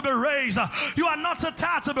old to be raised. You are not too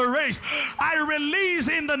tired to be raised. I release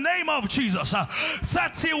in the name of Jesus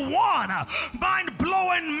 31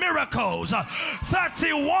 mind-blowing miracles.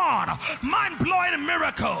 31 mind-blowing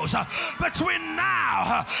miracles between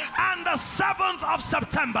now and the 7th of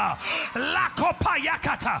September.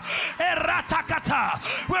 Lakopayakata, Eratakata.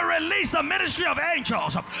 We release the ministry of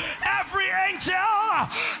angels. Every angel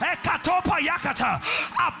Ekatopayakata,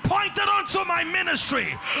 appointed unto my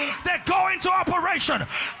ministry, they go into operation,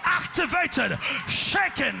 activated,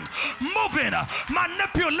 shaken, moving,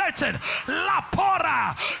 manipulated,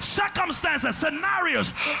 lapora, circumstances,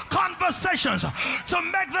 scenarios, conversations to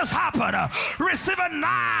make this happen. Receive it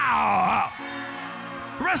now.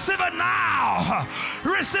 Receive it now.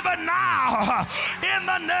 Receive it now. In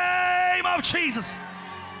the name of Jesus.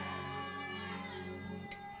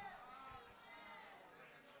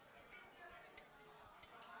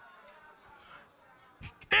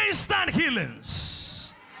 Instant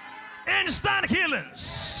healings. Instant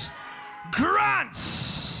healings.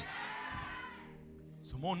 Grants.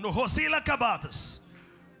 Sumono hosila kabatas.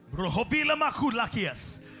 Brohovila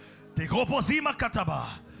makulakias. Tegopozima kataba.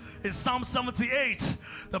 In Psalm 78,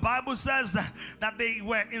 the Bible says that they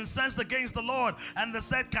were incensed against the Lord, and they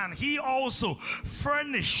said, can he also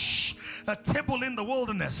furnish a table in the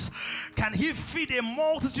wilderness? Can he feed a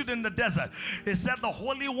multitude in the desert? It said the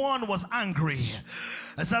Holy One was angry.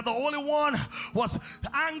 It said the Holy One was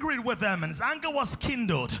angry with them, and his anger was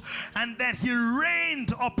kindled, and then he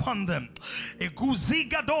rained upon them. By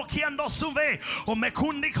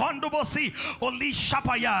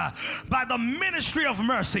the ministry of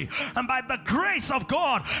mercy and by the grace of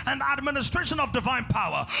God and the administration of divine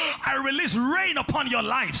power, I release rain upon your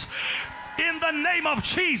lives. In the name of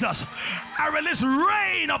Jesus, I release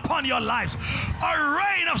rain upon your lives. A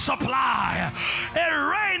rain of supply. A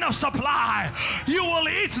rain of supply. You will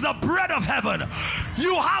eat the bread of heaven.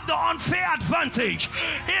 You have the unfair advantage.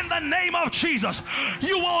 In the name of Jesus,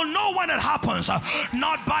 you will know when it happens.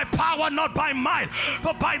 Not by power, not by might,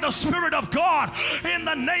 but by the Spirit of God. In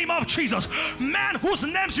the name of Jesus. Men whose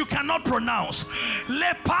names you cannot pronounce.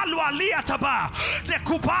 Le Palwa Liataba, Le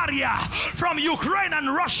Kuparia, from Ukraine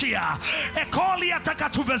and Russia.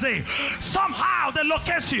 Somehow they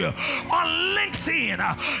locate you on LinkedIn.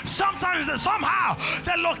 Somehow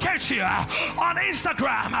they locate you on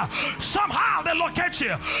Instagram. Somehow they locate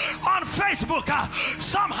you on Facebook.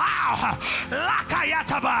 Somehow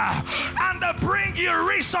Lakayataba, and they bring you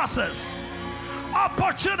resources,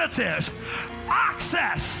 opportunities,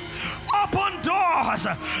 access, open doors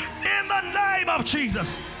in the name of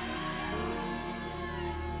Jesus.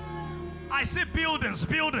 I see buildings,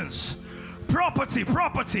 property.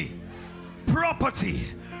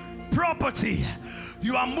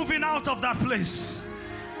 You are moving out of that place.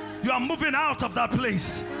 You are moving out of that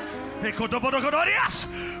place.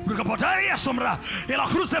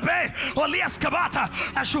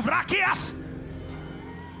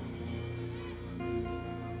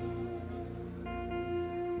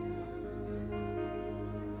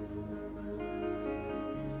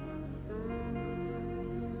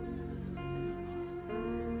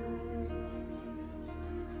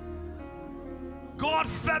 God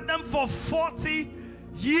fed them for 40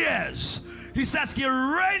 years. He says he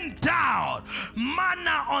rained down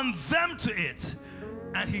manna on them to eat,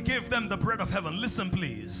 and he gave them the bread of heaven. Listen,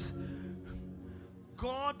 please.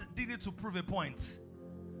 God did it to prove a point.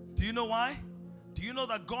 Do you know why? Do you know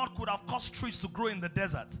that God could have caused trees to grow in the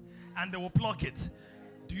desert and they will pluck it?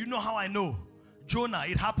 Do you know how I know? Jonah,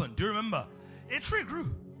 it happened. Do you remember? A tree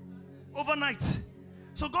grew overnight.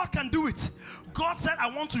 So God can do it. God said,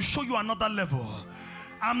 I want to show you another level.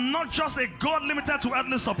 I'm not just a God limited to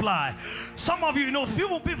earthly supply. Some of you,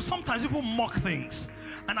 people sometimes people mock things.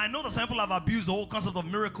 And I know that some people have abused the whole concept of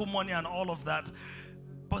miracle money and all of that.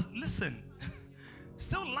 But listen,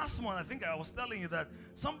 still last month, I think I was telling you that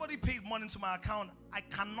somebody paid money into my account. I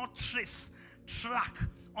cannot track,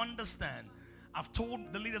 understand. I've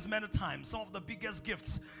told the leaders many times, some of the biggest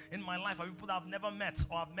gifts in my life are people that I've never met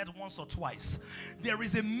or I've met once or twice. There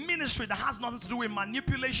is a ministry that has nothing to do with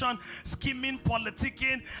manipulation, scheming,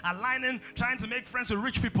 politicking, aligning, trying to make friends with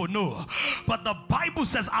rich people. No. But the Bible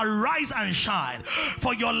says, arise and shine,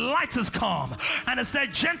 for your light is come. And it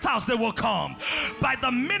said, Gentiles, they will come. By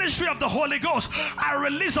the ministry of the Holy Ghost, I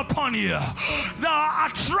release upon you the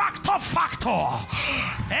attractor factor.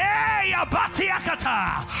 Hey,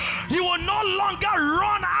 Abatiakata. You will no longer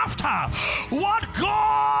run after what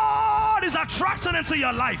God is attracting into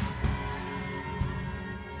your life.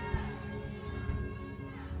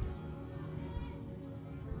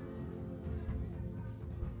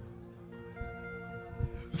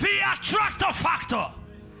 The attractor factor.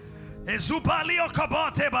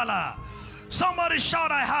 Somebody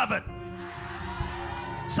shout, I have it.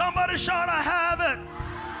 Somebody shout, I have it.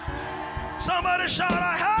 Somebody shout,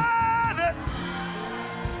 I have it.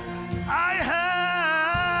 I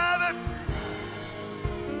have it.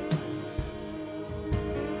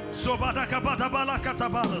 Zobadakabata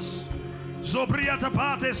katabalas.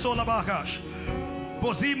 Zobriatabate solabakash.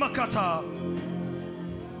 Bozimakata.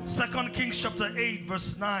 2 Kings chapter 8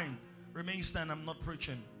 verse 9. Remain stand, I'm not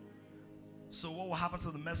preaching. So what will happen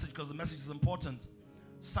to the message? Because the message is important.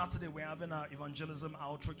 Saturday we're having our evangelism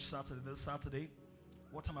outreach Saturday. This Saturday.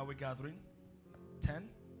 What time are we gathering? 10?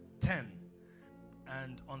 10.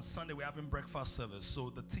 And on Sunday we're having breakfast service. So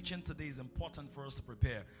the teaching today is important for us to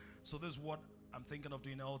prepare. So this is what I'm thinking of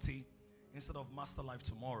doing LT. Instead of Master Life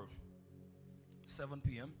tomorrow, 7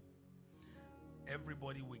 p.m.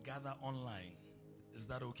 everybody will gather online. Is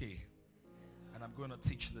that okay? And I'm going to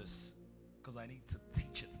teach this because I need to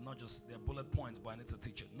teach it. Not just their bullet points, but I need to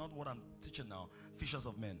teach it. Not what I'm teaching now, fishers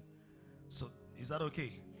of men. So is that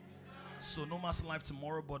okay? So no Master Life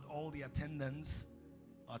tomorrow, but all the attendance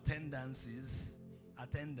must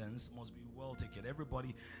be well taken.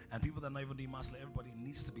 Everybody, and people that are not even doing Master Life, everybody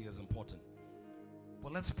needs to be as important.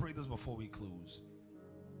 But let's pray this before we close.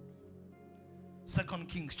 2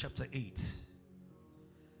 Kings chapter 8.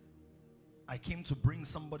 I came to bring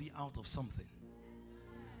somebody out of something.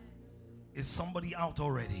 Is somebody out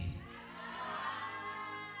already?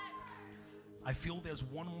 I feel there's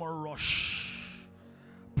one more rush.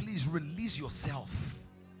 Please release yourself.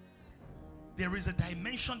 There is a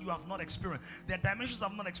dimension you have not experienced. There are dimensions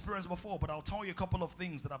I've not experienced before, but I'll tell you a couple of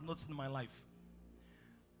things that I've noticed in my life.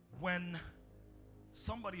 When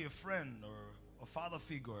somebody, a friend or a father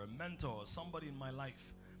figure, a mentor, somebody in my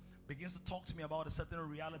life begins to talk to me about a certain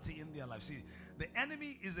reality in their life. See, the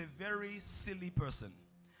enemy is a very silly person,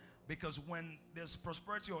 because when there's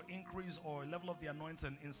prosperity or increase or a level of the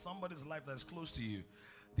anointing in somebody's life that is close to you,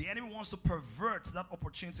 the enemy wants to pervert that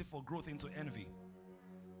opportunity for growth into envy.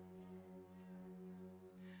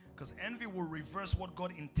 Because envy will reverse what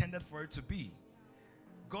God intended for it to be.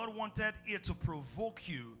 God wanted it to provoke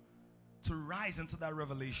you to rise into that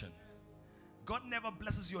revelation. God never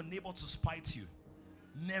blesses your neighbor to spite you.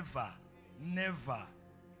 Never. Never.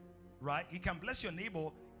 Right? He can bless your neighbor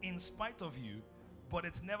in spite of you, but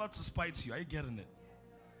it's never to spite you. Are you getting it?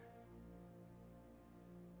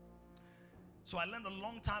 So I learned a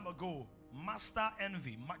long time ago, master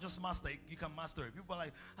envy. Just master it. You can master it. People are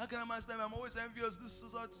like, how can I master it? I'm always envious. This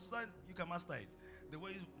is that. You can master it.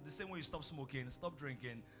 The same way you stop smoking, stop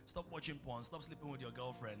drinking, stop watching porn, stop sleeping with your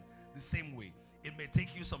girlfriend. The same way. It may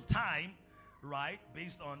take you some time, right,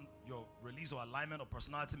 based on your release or alignment or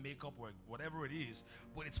personality makeup or whatever it is,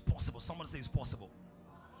 but it's possible. Someone say it's possible.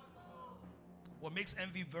 What makes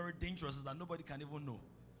envy very dangerous is that nobody can even know,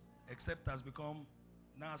 except has become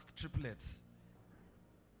nasty triplets.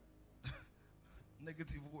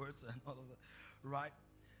 Negative words and all of that, right?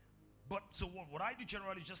 But so what I do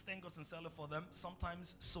generally is just thank God sincerely for them.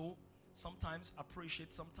 Sometimes so, sometimes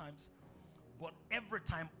appreciate, sometimes. But every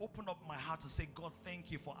time open up my heart to say, God,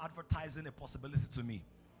 thank you for advertising a possibility to me.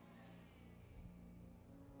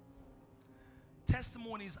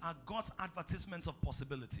 Testimonies are God's advertisements of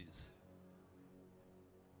possibilities.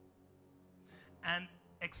 And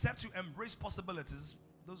except you embrace possibilities,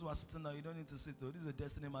 those who are sitting there, you don't need to sit. This is a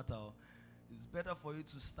destiny matter. It's better for you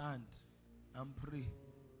to stand and pray.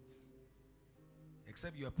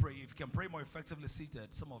 Except you are praying. If you can pray more effectively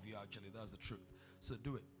seated, some of you actually, that's the truth. So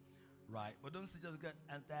do it. Right? But don't just get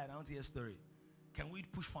and that. I want to hear a story. Can we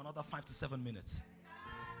push for another 5 to 7 minutes?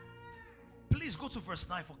 Please go to verse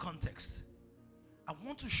 9 for context. I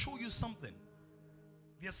want to show you something.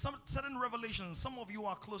 There's some certain revelations. Some of you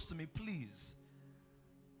are close to me. Please.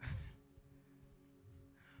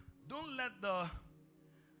 Don't let the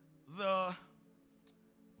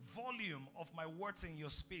volume of my words in your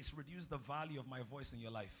space reduce the value of my voice in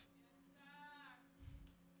your life.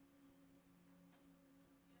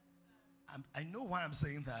 I know why I'm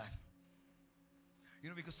saying that. You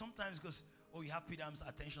know, because sometimes because, oh, you have PDAM's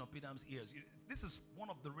attention or PDAM's ears. This is one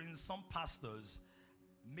of the reasons some pastors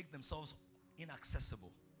make themselves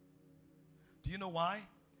inaccessible. Do you know why?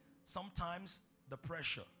 Sometimes the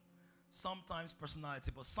pressure, sometimes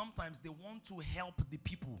personality, but sometimes they want to help the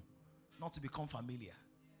people not to become familiar.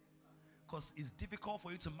 Because it's difficult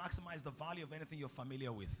for you to maximize the value of anything you're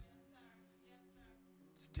familiar with.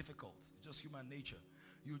 It's difficult. It's just human nature.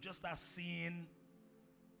 You just start seeing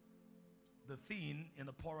the thing in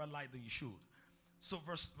a poorer light than you should. So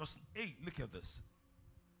verse 8, look at this.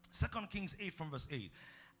 2 Kings 8 from verse 8.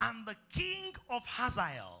 And the king of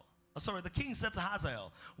Hazael, the king said to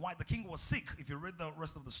Hazael, why? The king was sick. If you read the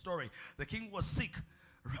rest of the story, the king was sick,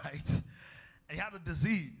 right? He had a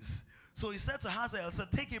disease. So he said to Hazael, he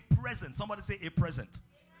said, take a present. Somebody say a present.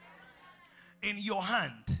 In your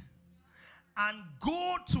hand. And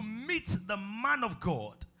go to meet the man of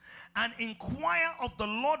God and inquire of the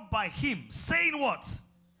Lord by him, saying what?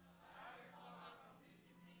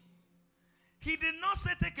 He did not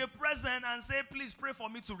say take a present and say, please pray for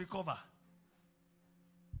me to recover.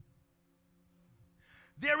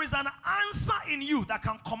 There is an answer in you that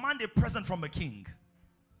can command a present from a king.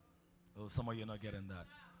 Oh, some of you are not getting that.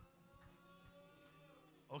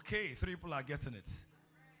 Okay, 3 people are getting it.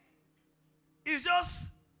 It's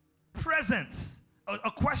just present,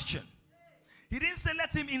 a question. He didn't say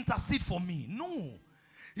let him intercede for me. No.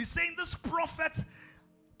 He's saying this prophet,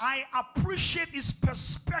 I appreciate his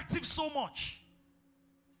perspective so much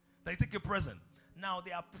that he take a present. Now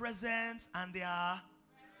there are presents and there are.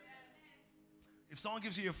 If someone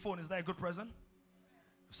gives you a phone, is that a good present?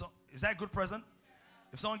 Is that a good present?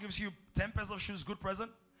 If someone gives you 10 pairs of shoes, good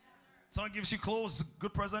present? Someone gives you clothes,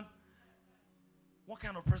 good present? What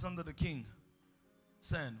kind of present did the king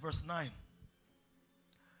send? Verse 9.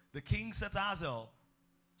 The king said to Hazael,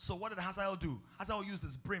 so what did Hazael do? Hazael used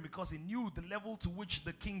his brain because he knew the level to which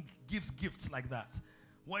the king gives gifts like that.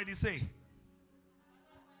 What did he say?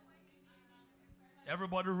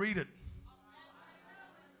 Everybody read it.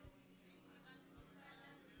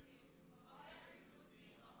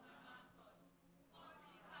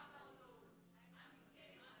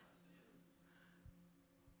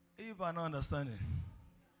 You are not understanding.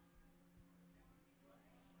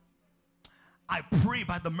 I pray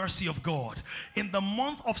by the mercy of God, in the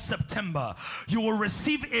month of September, you will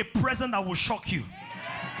receive a present that will shock you.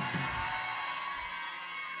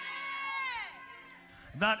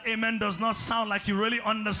 That amen does not sound like you really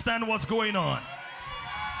understand what's going on.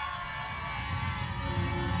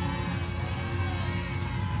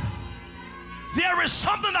 There is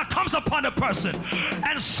something that comes upon a person,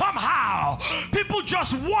 and somehow people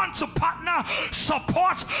just want to partner,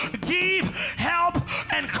 support, give, help,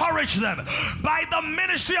 encourage them. By the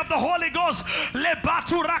ministry of the Holy Ghost,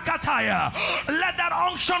 lebatu rakataya, let that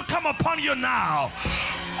unction come upon you now.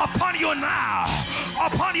 Upon you now,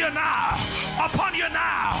 upon you now, upon you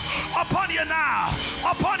now, upon you now,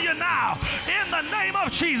 upon you now, in the name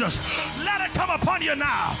of Jesus. Let it come upon you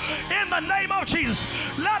now, in the name of Jesus.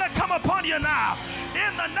 Let it come upon you now,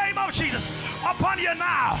 in the name of Jesus. Upon you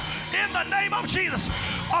now, in the name of Jesus.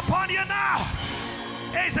 Upon you now.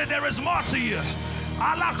 He said there is more to you.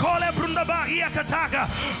 Allah kole brundaba yakataka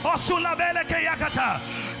osula beleke yakata.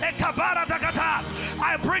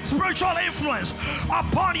 I bring spiritual influence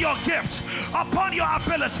upon your gift, upon your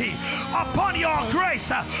ability, upon your grace,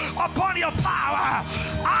 upon your power.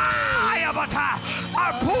 I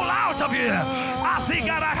pull out of you.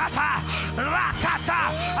 Azigarakata, rakata,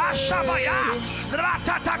 ashabaya,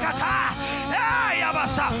 ratatakata.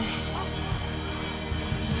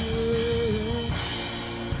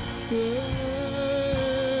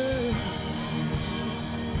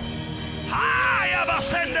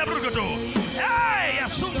 Abasende brugoto. Hey,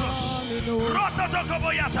 asuntos. Rota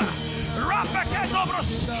tokoboyata.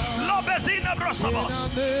 Rapaketobros. Lobezina brosabos.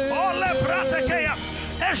 Ole bratekeya.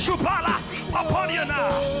 Eshupala upon you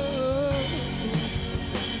now.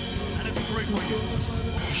 And it's great for you.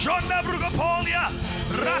 Jonda brugopolia.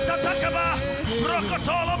 Ratatakaba.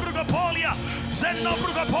 Brokotolo brugopolia. Zeno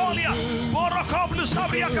brugopolia. Borokoblu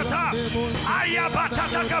sabriakata.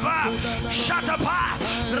 Ayabatatakaba. Shatapa.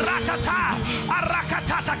 Ratata.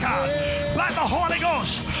 Arakatataka. By the Holy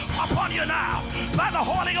Ghost upon you now. By the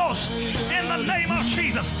Holy Ghost in the name of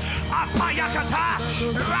Jesus. Apayakata.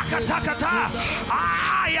 Rakatakata.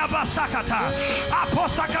 Ayabasakata.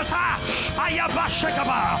 Aposakata.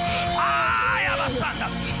 Ayabashakaba. Ayabasanda.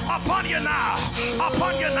 Upon you now.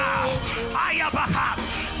 Upon you now. Ayabaha.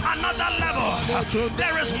 Another level.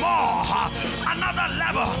 There is more. Another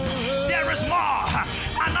level. There is more.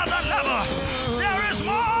 Another level. There is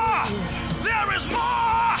more. There is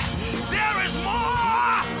more. There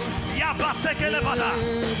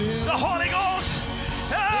The Holy Ghost.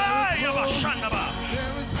 Hey,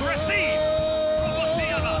 receive.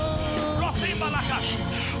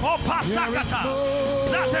 Oh, Pasakata.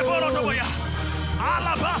 Zateborodoboya.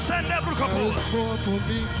 Alabasendebrukapu.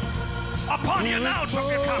 Upon you now, drop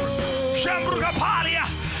your camera. Shambrugapalia.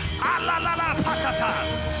 Alalala patata.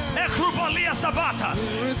 Ekrubalia sabata.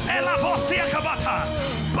 Elavosia kabata.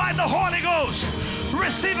 By the Holy Ghost.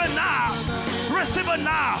 Receive it now. Receive it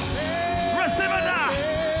now. Receive it now.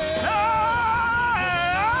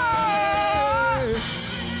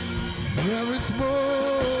 There is more.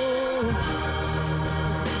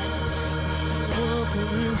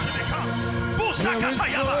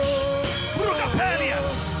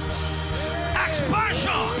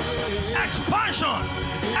 Expansion. Expansion.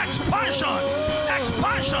 Expansion.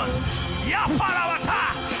 Expansion. Yaparawata.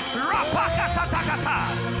 Rapakatatakata.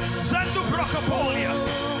 Zendu brokapolia.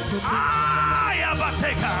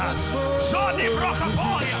 Ayabateka. Zodi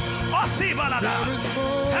brokapolia. Osibalada.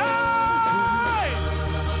 Hey!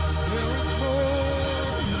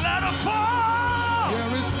 Let it fall.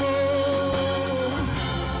 There is more.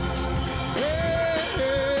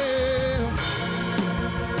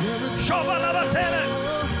 Shobalabatele.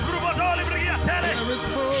 Rubadoli brigatele.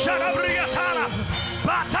 Shadabrigatana.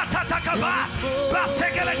 Batatakaba.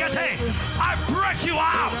 Basekelegate. I break you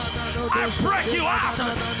out. I break you out of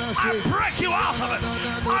it. I break you out of it.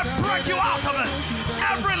 I break you out of it.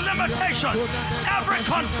 Every limitation, every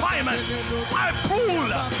confinement, I pull.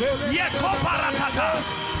 Yetoparataka.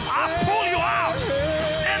 I pull you out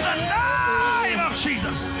in the name of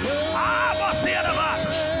Jesus.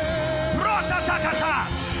 Abasiadabatas. Rotatakata.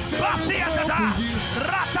 Basiatada.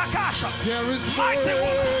 Ratakasha. Mighty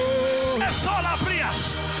woman. Esola Brias.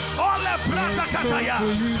 Ole Bratakataya.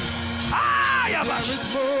 Ayabash.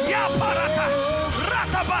 Yaparata.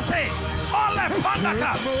 Ratabase. Ole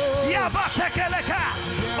Pandaka. Yabatekeleka.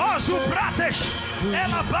 Ozubratesh.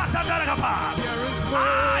 Elabata Daragapa.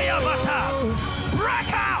 Ayabata.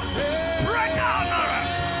 Break out. Break out, Nora.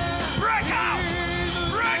 Break out.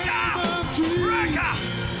 Break out. Break out.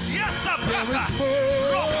 Yes, Sabrata.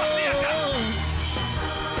 Ropasiaka.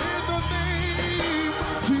 In the name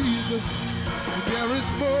of Jesus, there is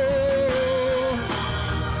more.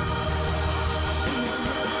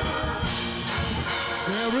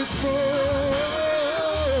 There is more.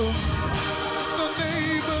 In the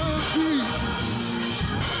name of Jesus,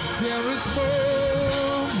 there is more.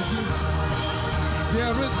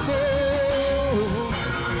 There is more.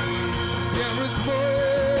 There is more.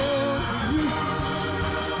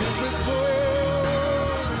 There is more.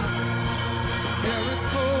 There is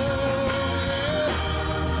more.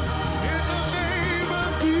 In the name of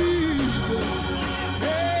Jesus.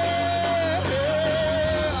 Yeah.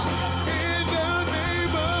 In the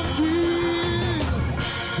name of Jesus.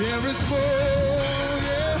 There is more.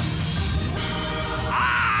 Yeah.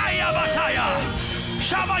 Ayabataya.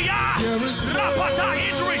 Shabaya. Rapata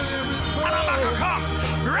Idris. Anamakaka.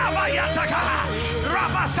 Rabayataka.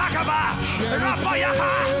 Rabasakaba.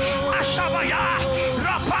 Rabayaha. Ashabaya.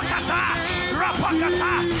 Rapakata.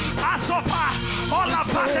 Rapakata. Asopa. Ola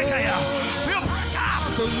Patekaya. You break up.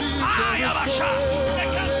 Ayabasha.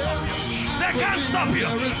 They can't stop you.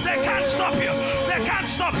 They can't stop you. They can't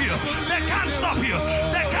stop you. They can't stop you.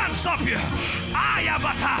 They can't stop you.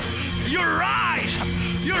 Ayabata. You rise.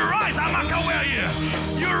 You rise. Amaka, where are you?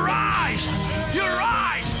 You rise. You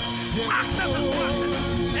rise. Access is granted.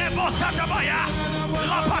 Ebo Satabaya.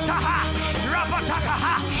 Lapataha.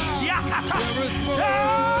 Rapatakaha. Yakata.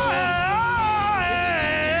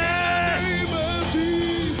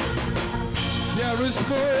 There is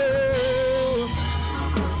more.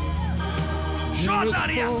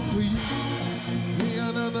 Jordanias.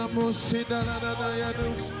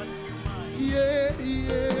 Yeah,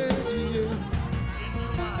 yeah, yeah.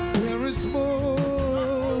 There is more.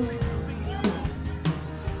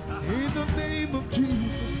 In the name of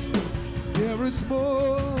Jesus, there is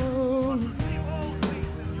more. To see all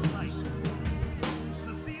things in your life.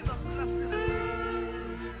 To see the blessing of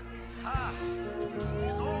God.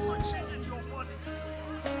 He's also changing your body.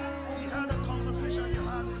 He had a conversation you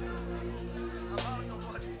had with him about your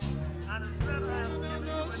body. And he said, I am giving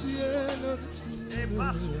you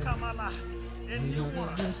a new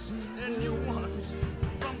one. A new one.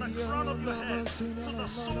 From the crown of your head to the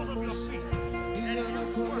soles of your feet. A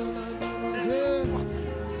new birth.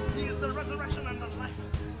 He is the resurrection and the life.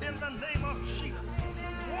 In the name of Jesus.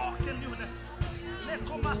 Walk in newness.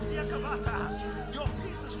 Your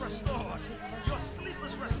peace is restored. Your sleep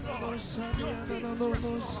is restored. Your peace is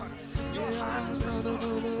restored. Your heart is restored.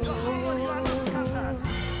 Your heart, you are not scattered.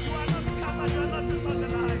 You are not scattered. You are not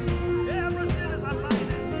disorganized. Everything is aligning.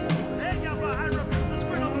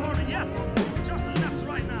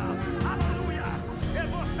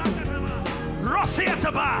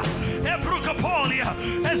 Siataba, Evrukapolia,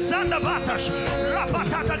 Ezandabatash,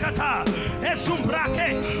 Rapatatakata, Ezumbrake,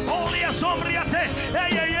 Olia Sombriate,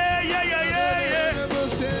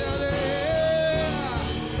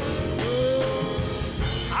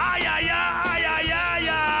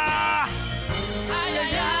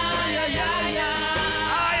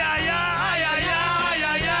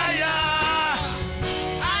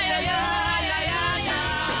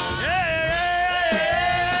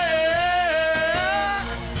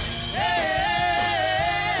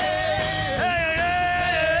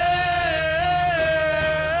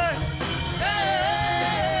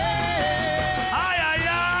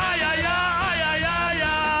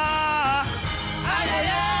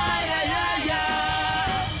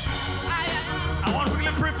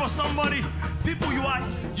 somebody. People,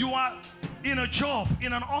 you are in a job,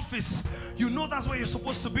 in an office. You know that's where you're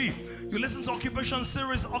supposed to be. You listen to Occupation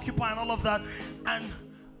series, Occupy and all of that, and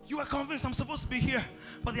you are convinced I'm supposed to be here,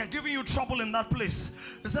 but they are giving you trouble in that place.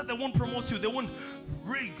 They said they won't promote you, they won't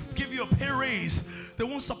give you a pay raise, they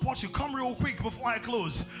won't support you. Come real quick before I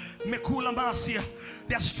close. They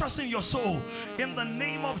are stressing your soul in the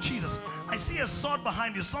name of Jesus. I see a sword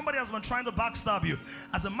behind you. Somebody has been trying to backstab you.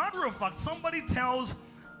 As a matter of fact, somebody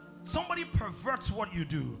perverts what you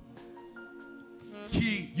do.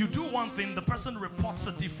 You do one thing, the person reports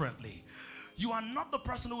it differently. You are not the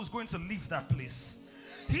person who is going to leave that place.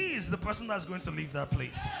 He is the person that's going to leave that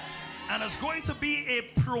place. And it's going to be a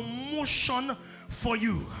promotion for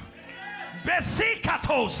you.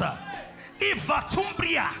 Besikatosa,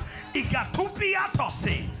 Ivatumbria,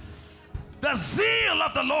 Igatupiatose. The zeal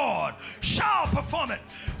of the Lord shall perform it,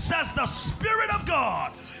 says the Spirit of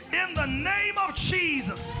God, in the name of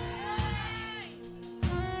Jesus.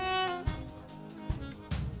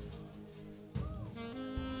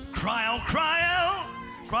 Cry out, cry out,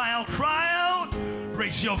 cry out, cry out.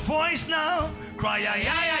 Raise your voice now. Cry out,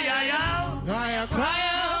 yeah, yeah, yeah, yeah. Cry out, cry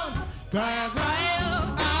out, cry out, cry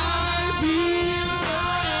out. I see you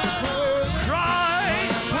cry, cry,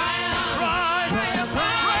 cry, cry,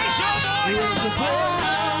 cry. Raise your voice.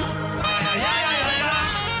 Cry out, yeah, yeah, yeah, yeah.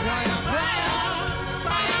 Cry out, cry out,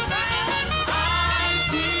 cry out, cry out. I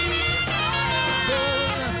see you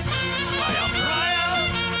cry out, cry out,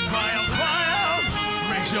 cry out, cry out.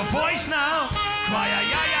 Raise your voice now. Cry out,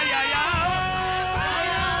 yeah, yeah, yeah, yeah.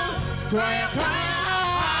 cry out, cry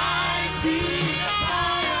out. I see you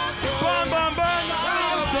Bam, bam, bam.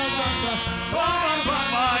 Bam, bam, bam.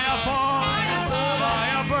 Fire fall.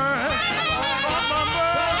 Fire burn. Bam, bam,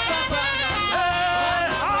 burn. Hey,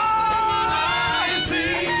 I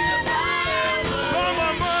see. Bam,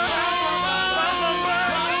 bam, burn. Bam, bam,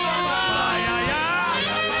 burn. Fire, yeah.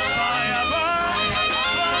 Fire burn.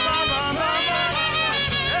 Bam, bam, bam, bam, bam.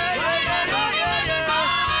 Hey, yeah, yeah, yeah, yeah, yeah.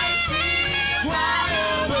 I see.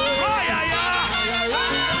 Fire, yeah.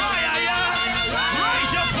 Fire, yeah.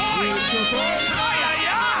 Raise your voice. Fire,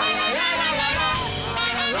 yeah.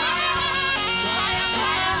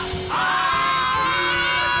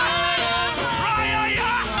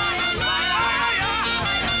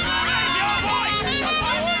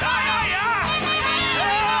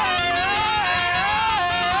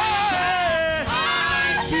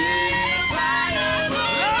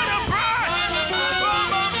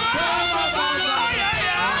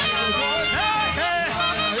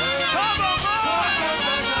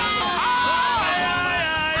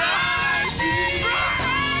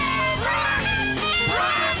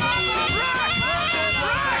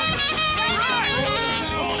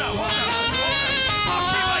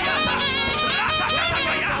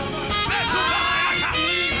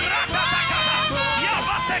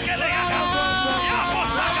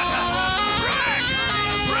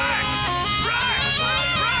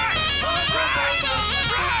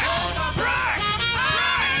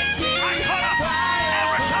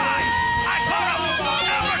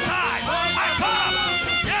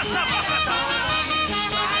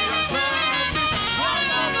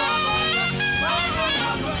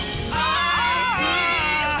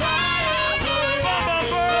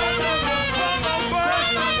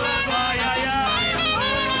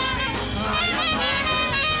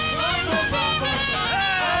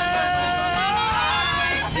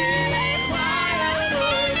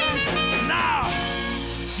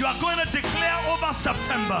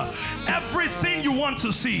 September, everything you want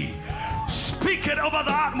to see, speak it over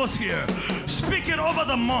the atmosphere, speak it over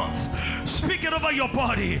the month, speak it over your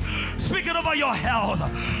body, speak it over your health,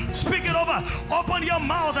 speak it over, open your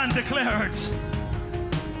mouth and declare it.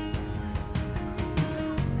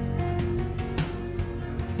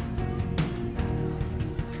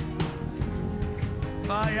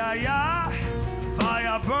 Fire, yeah,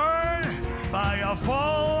 fire burn, fire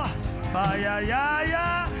fall, Fire, yeah,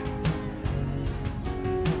 yeah.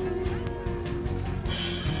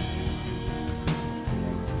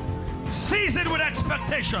 Season with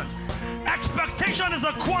expectation. Expectation is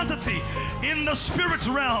a quantity in the spirit's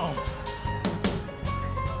realm.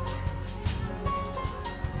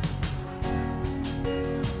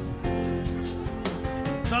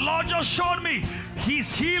 The Lord just showed me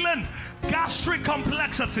He's healing gastric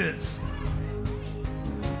complexities.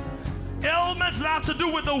 Ailments that have to do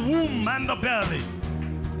with the womb and the belly.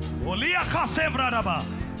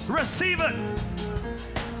 Receive it.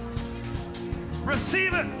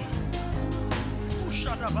 Receive it.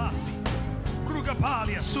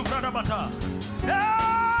 Hey!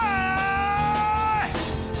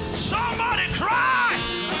 Somebody cry!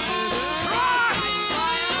 Cry!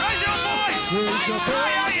 Raise your voice! Raise your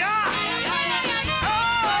voice!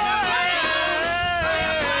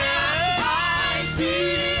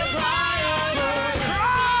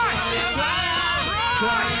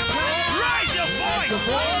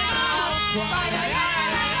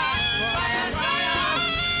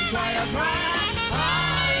 Let it burn!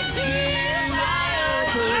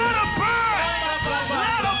 Let it burn!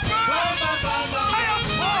 Fire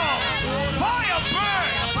fall! Fire burn!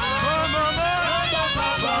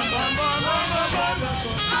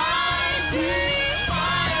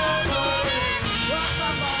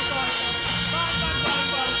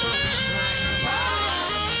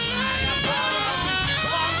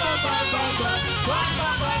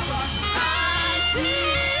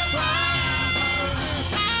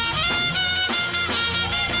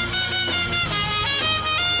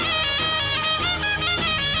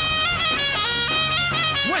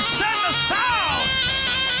 We send the sound.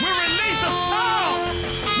 We release the sound.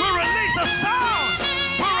 We release the sound.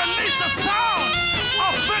 We release the sound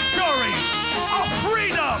of victory, of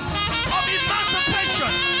freedom, of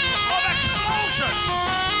emancipation, of explosion.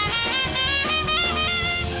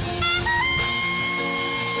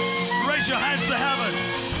 Raise your hands to heaven.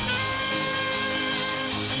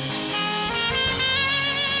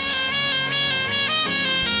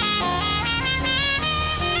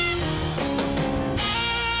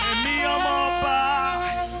 Emi amoba,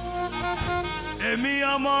 Emi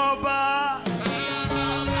amoba,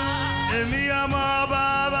 Emi amoba,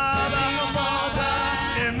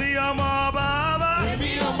 Emi amoba,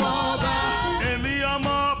 Emi amoba, Emi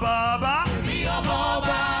amoba, Emi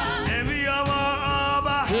amoba, Emi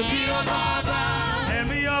amoba, Emi amoba,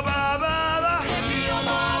 Emi amoba, Emi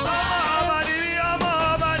amoba, Emi amoba,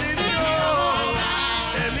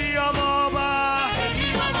 Emi amoba, Emi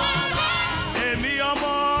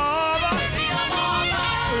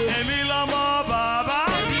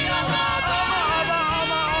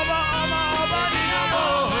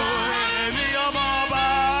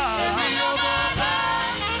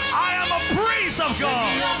of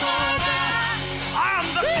God. I am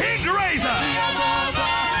the king raiser.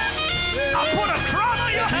 I put a crown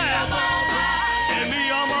on your head.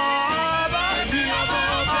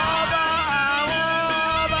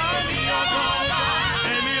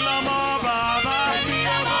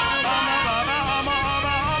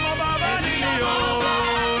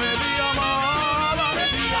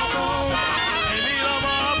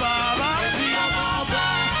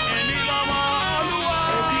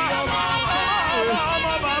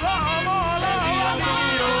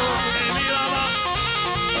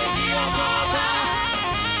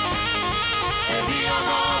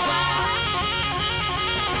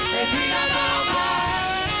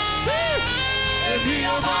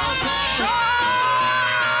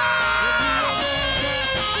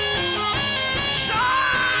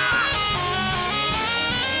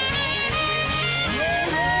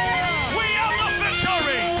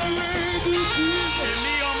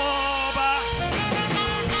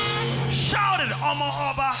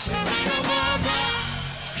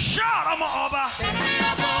 Shout, I'm a Oba.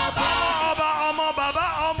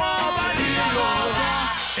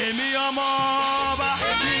 Emi Amoba,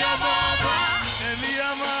 Emi Amoba, Emi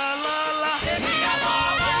Amalala, Emi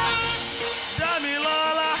Amoba, Dami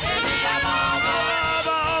Lala, Emi Amoba,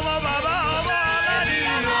 Emi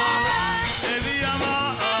Amoba, Emi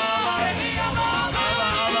Amoba, Emi Amoba,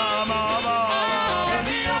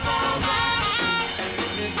 Emi Amoba,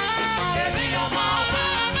 Emi Amoba,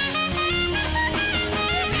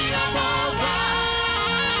 Emi Amoba.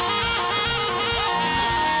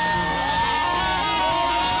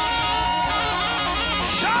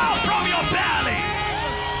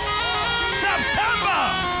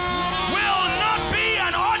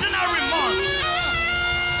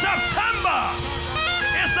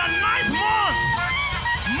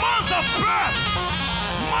 Of birth,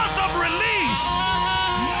 month of release,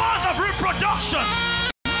 month of reproduction,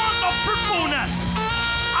 month of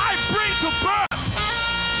birth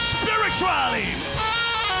spiritually,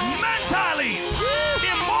 mentally,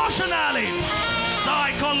 emotionally,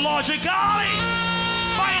 psychologically,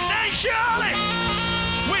 financially.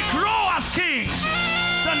 We grow as kings.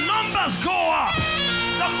 The numbers go up.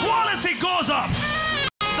 The quality goes up.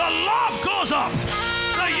 The love goes up.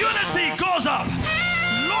 The unity goes up.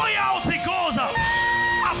 Loyalty goes up.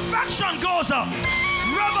 Affection goes up.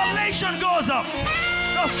 Revelation goes up.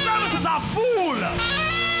 The services are full.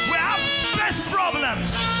 We have space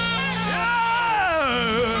problems.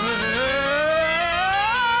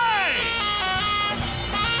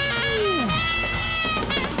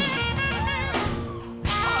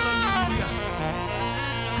 Hallelujah.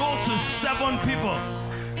 Go to 7 people.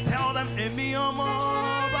 Tell them, Emi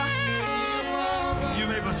Omoba. You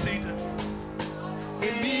may be seated.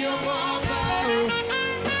 Emi Omoba.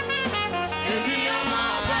 Emi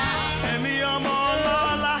Omoba. Emi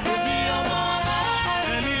Omolola. Emi Omoba.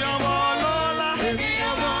 Emi Omolola. Emi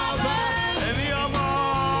Omoba. Emi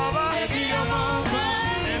Omoba. Emi Omoba.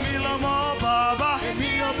 Emi Omobaba.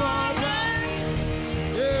 Emi Omoba.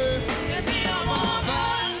 Emi Omoba.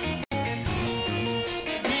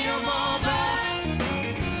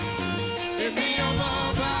 Emi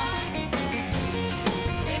Omoba.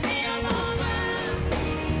 Emi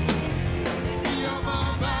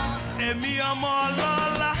Omoba. Emi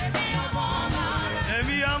Omolola.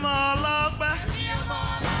 Emi Omolope.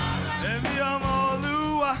 Emi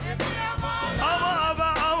Omoluwa. Omoba,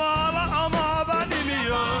 Omola, Omoba ni mi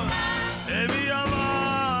o. Emi Omo.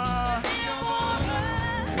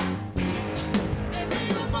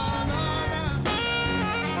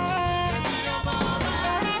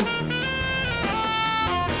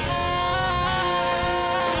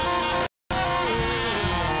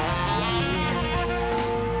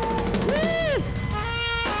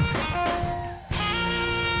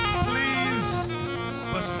 Please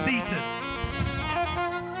be seated.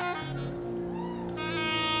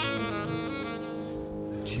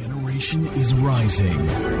 Generation is rising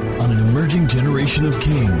on an emerging generation of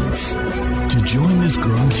kings. To join this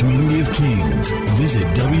growing community of kings, visit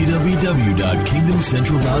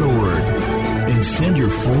www.kingdomcentral.org and send your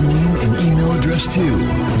full name and email address to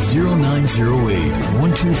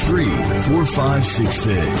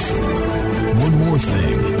 0908-123-4566. One more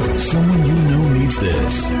thing, someone you know needs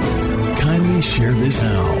this. Kindly share this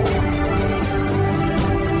now.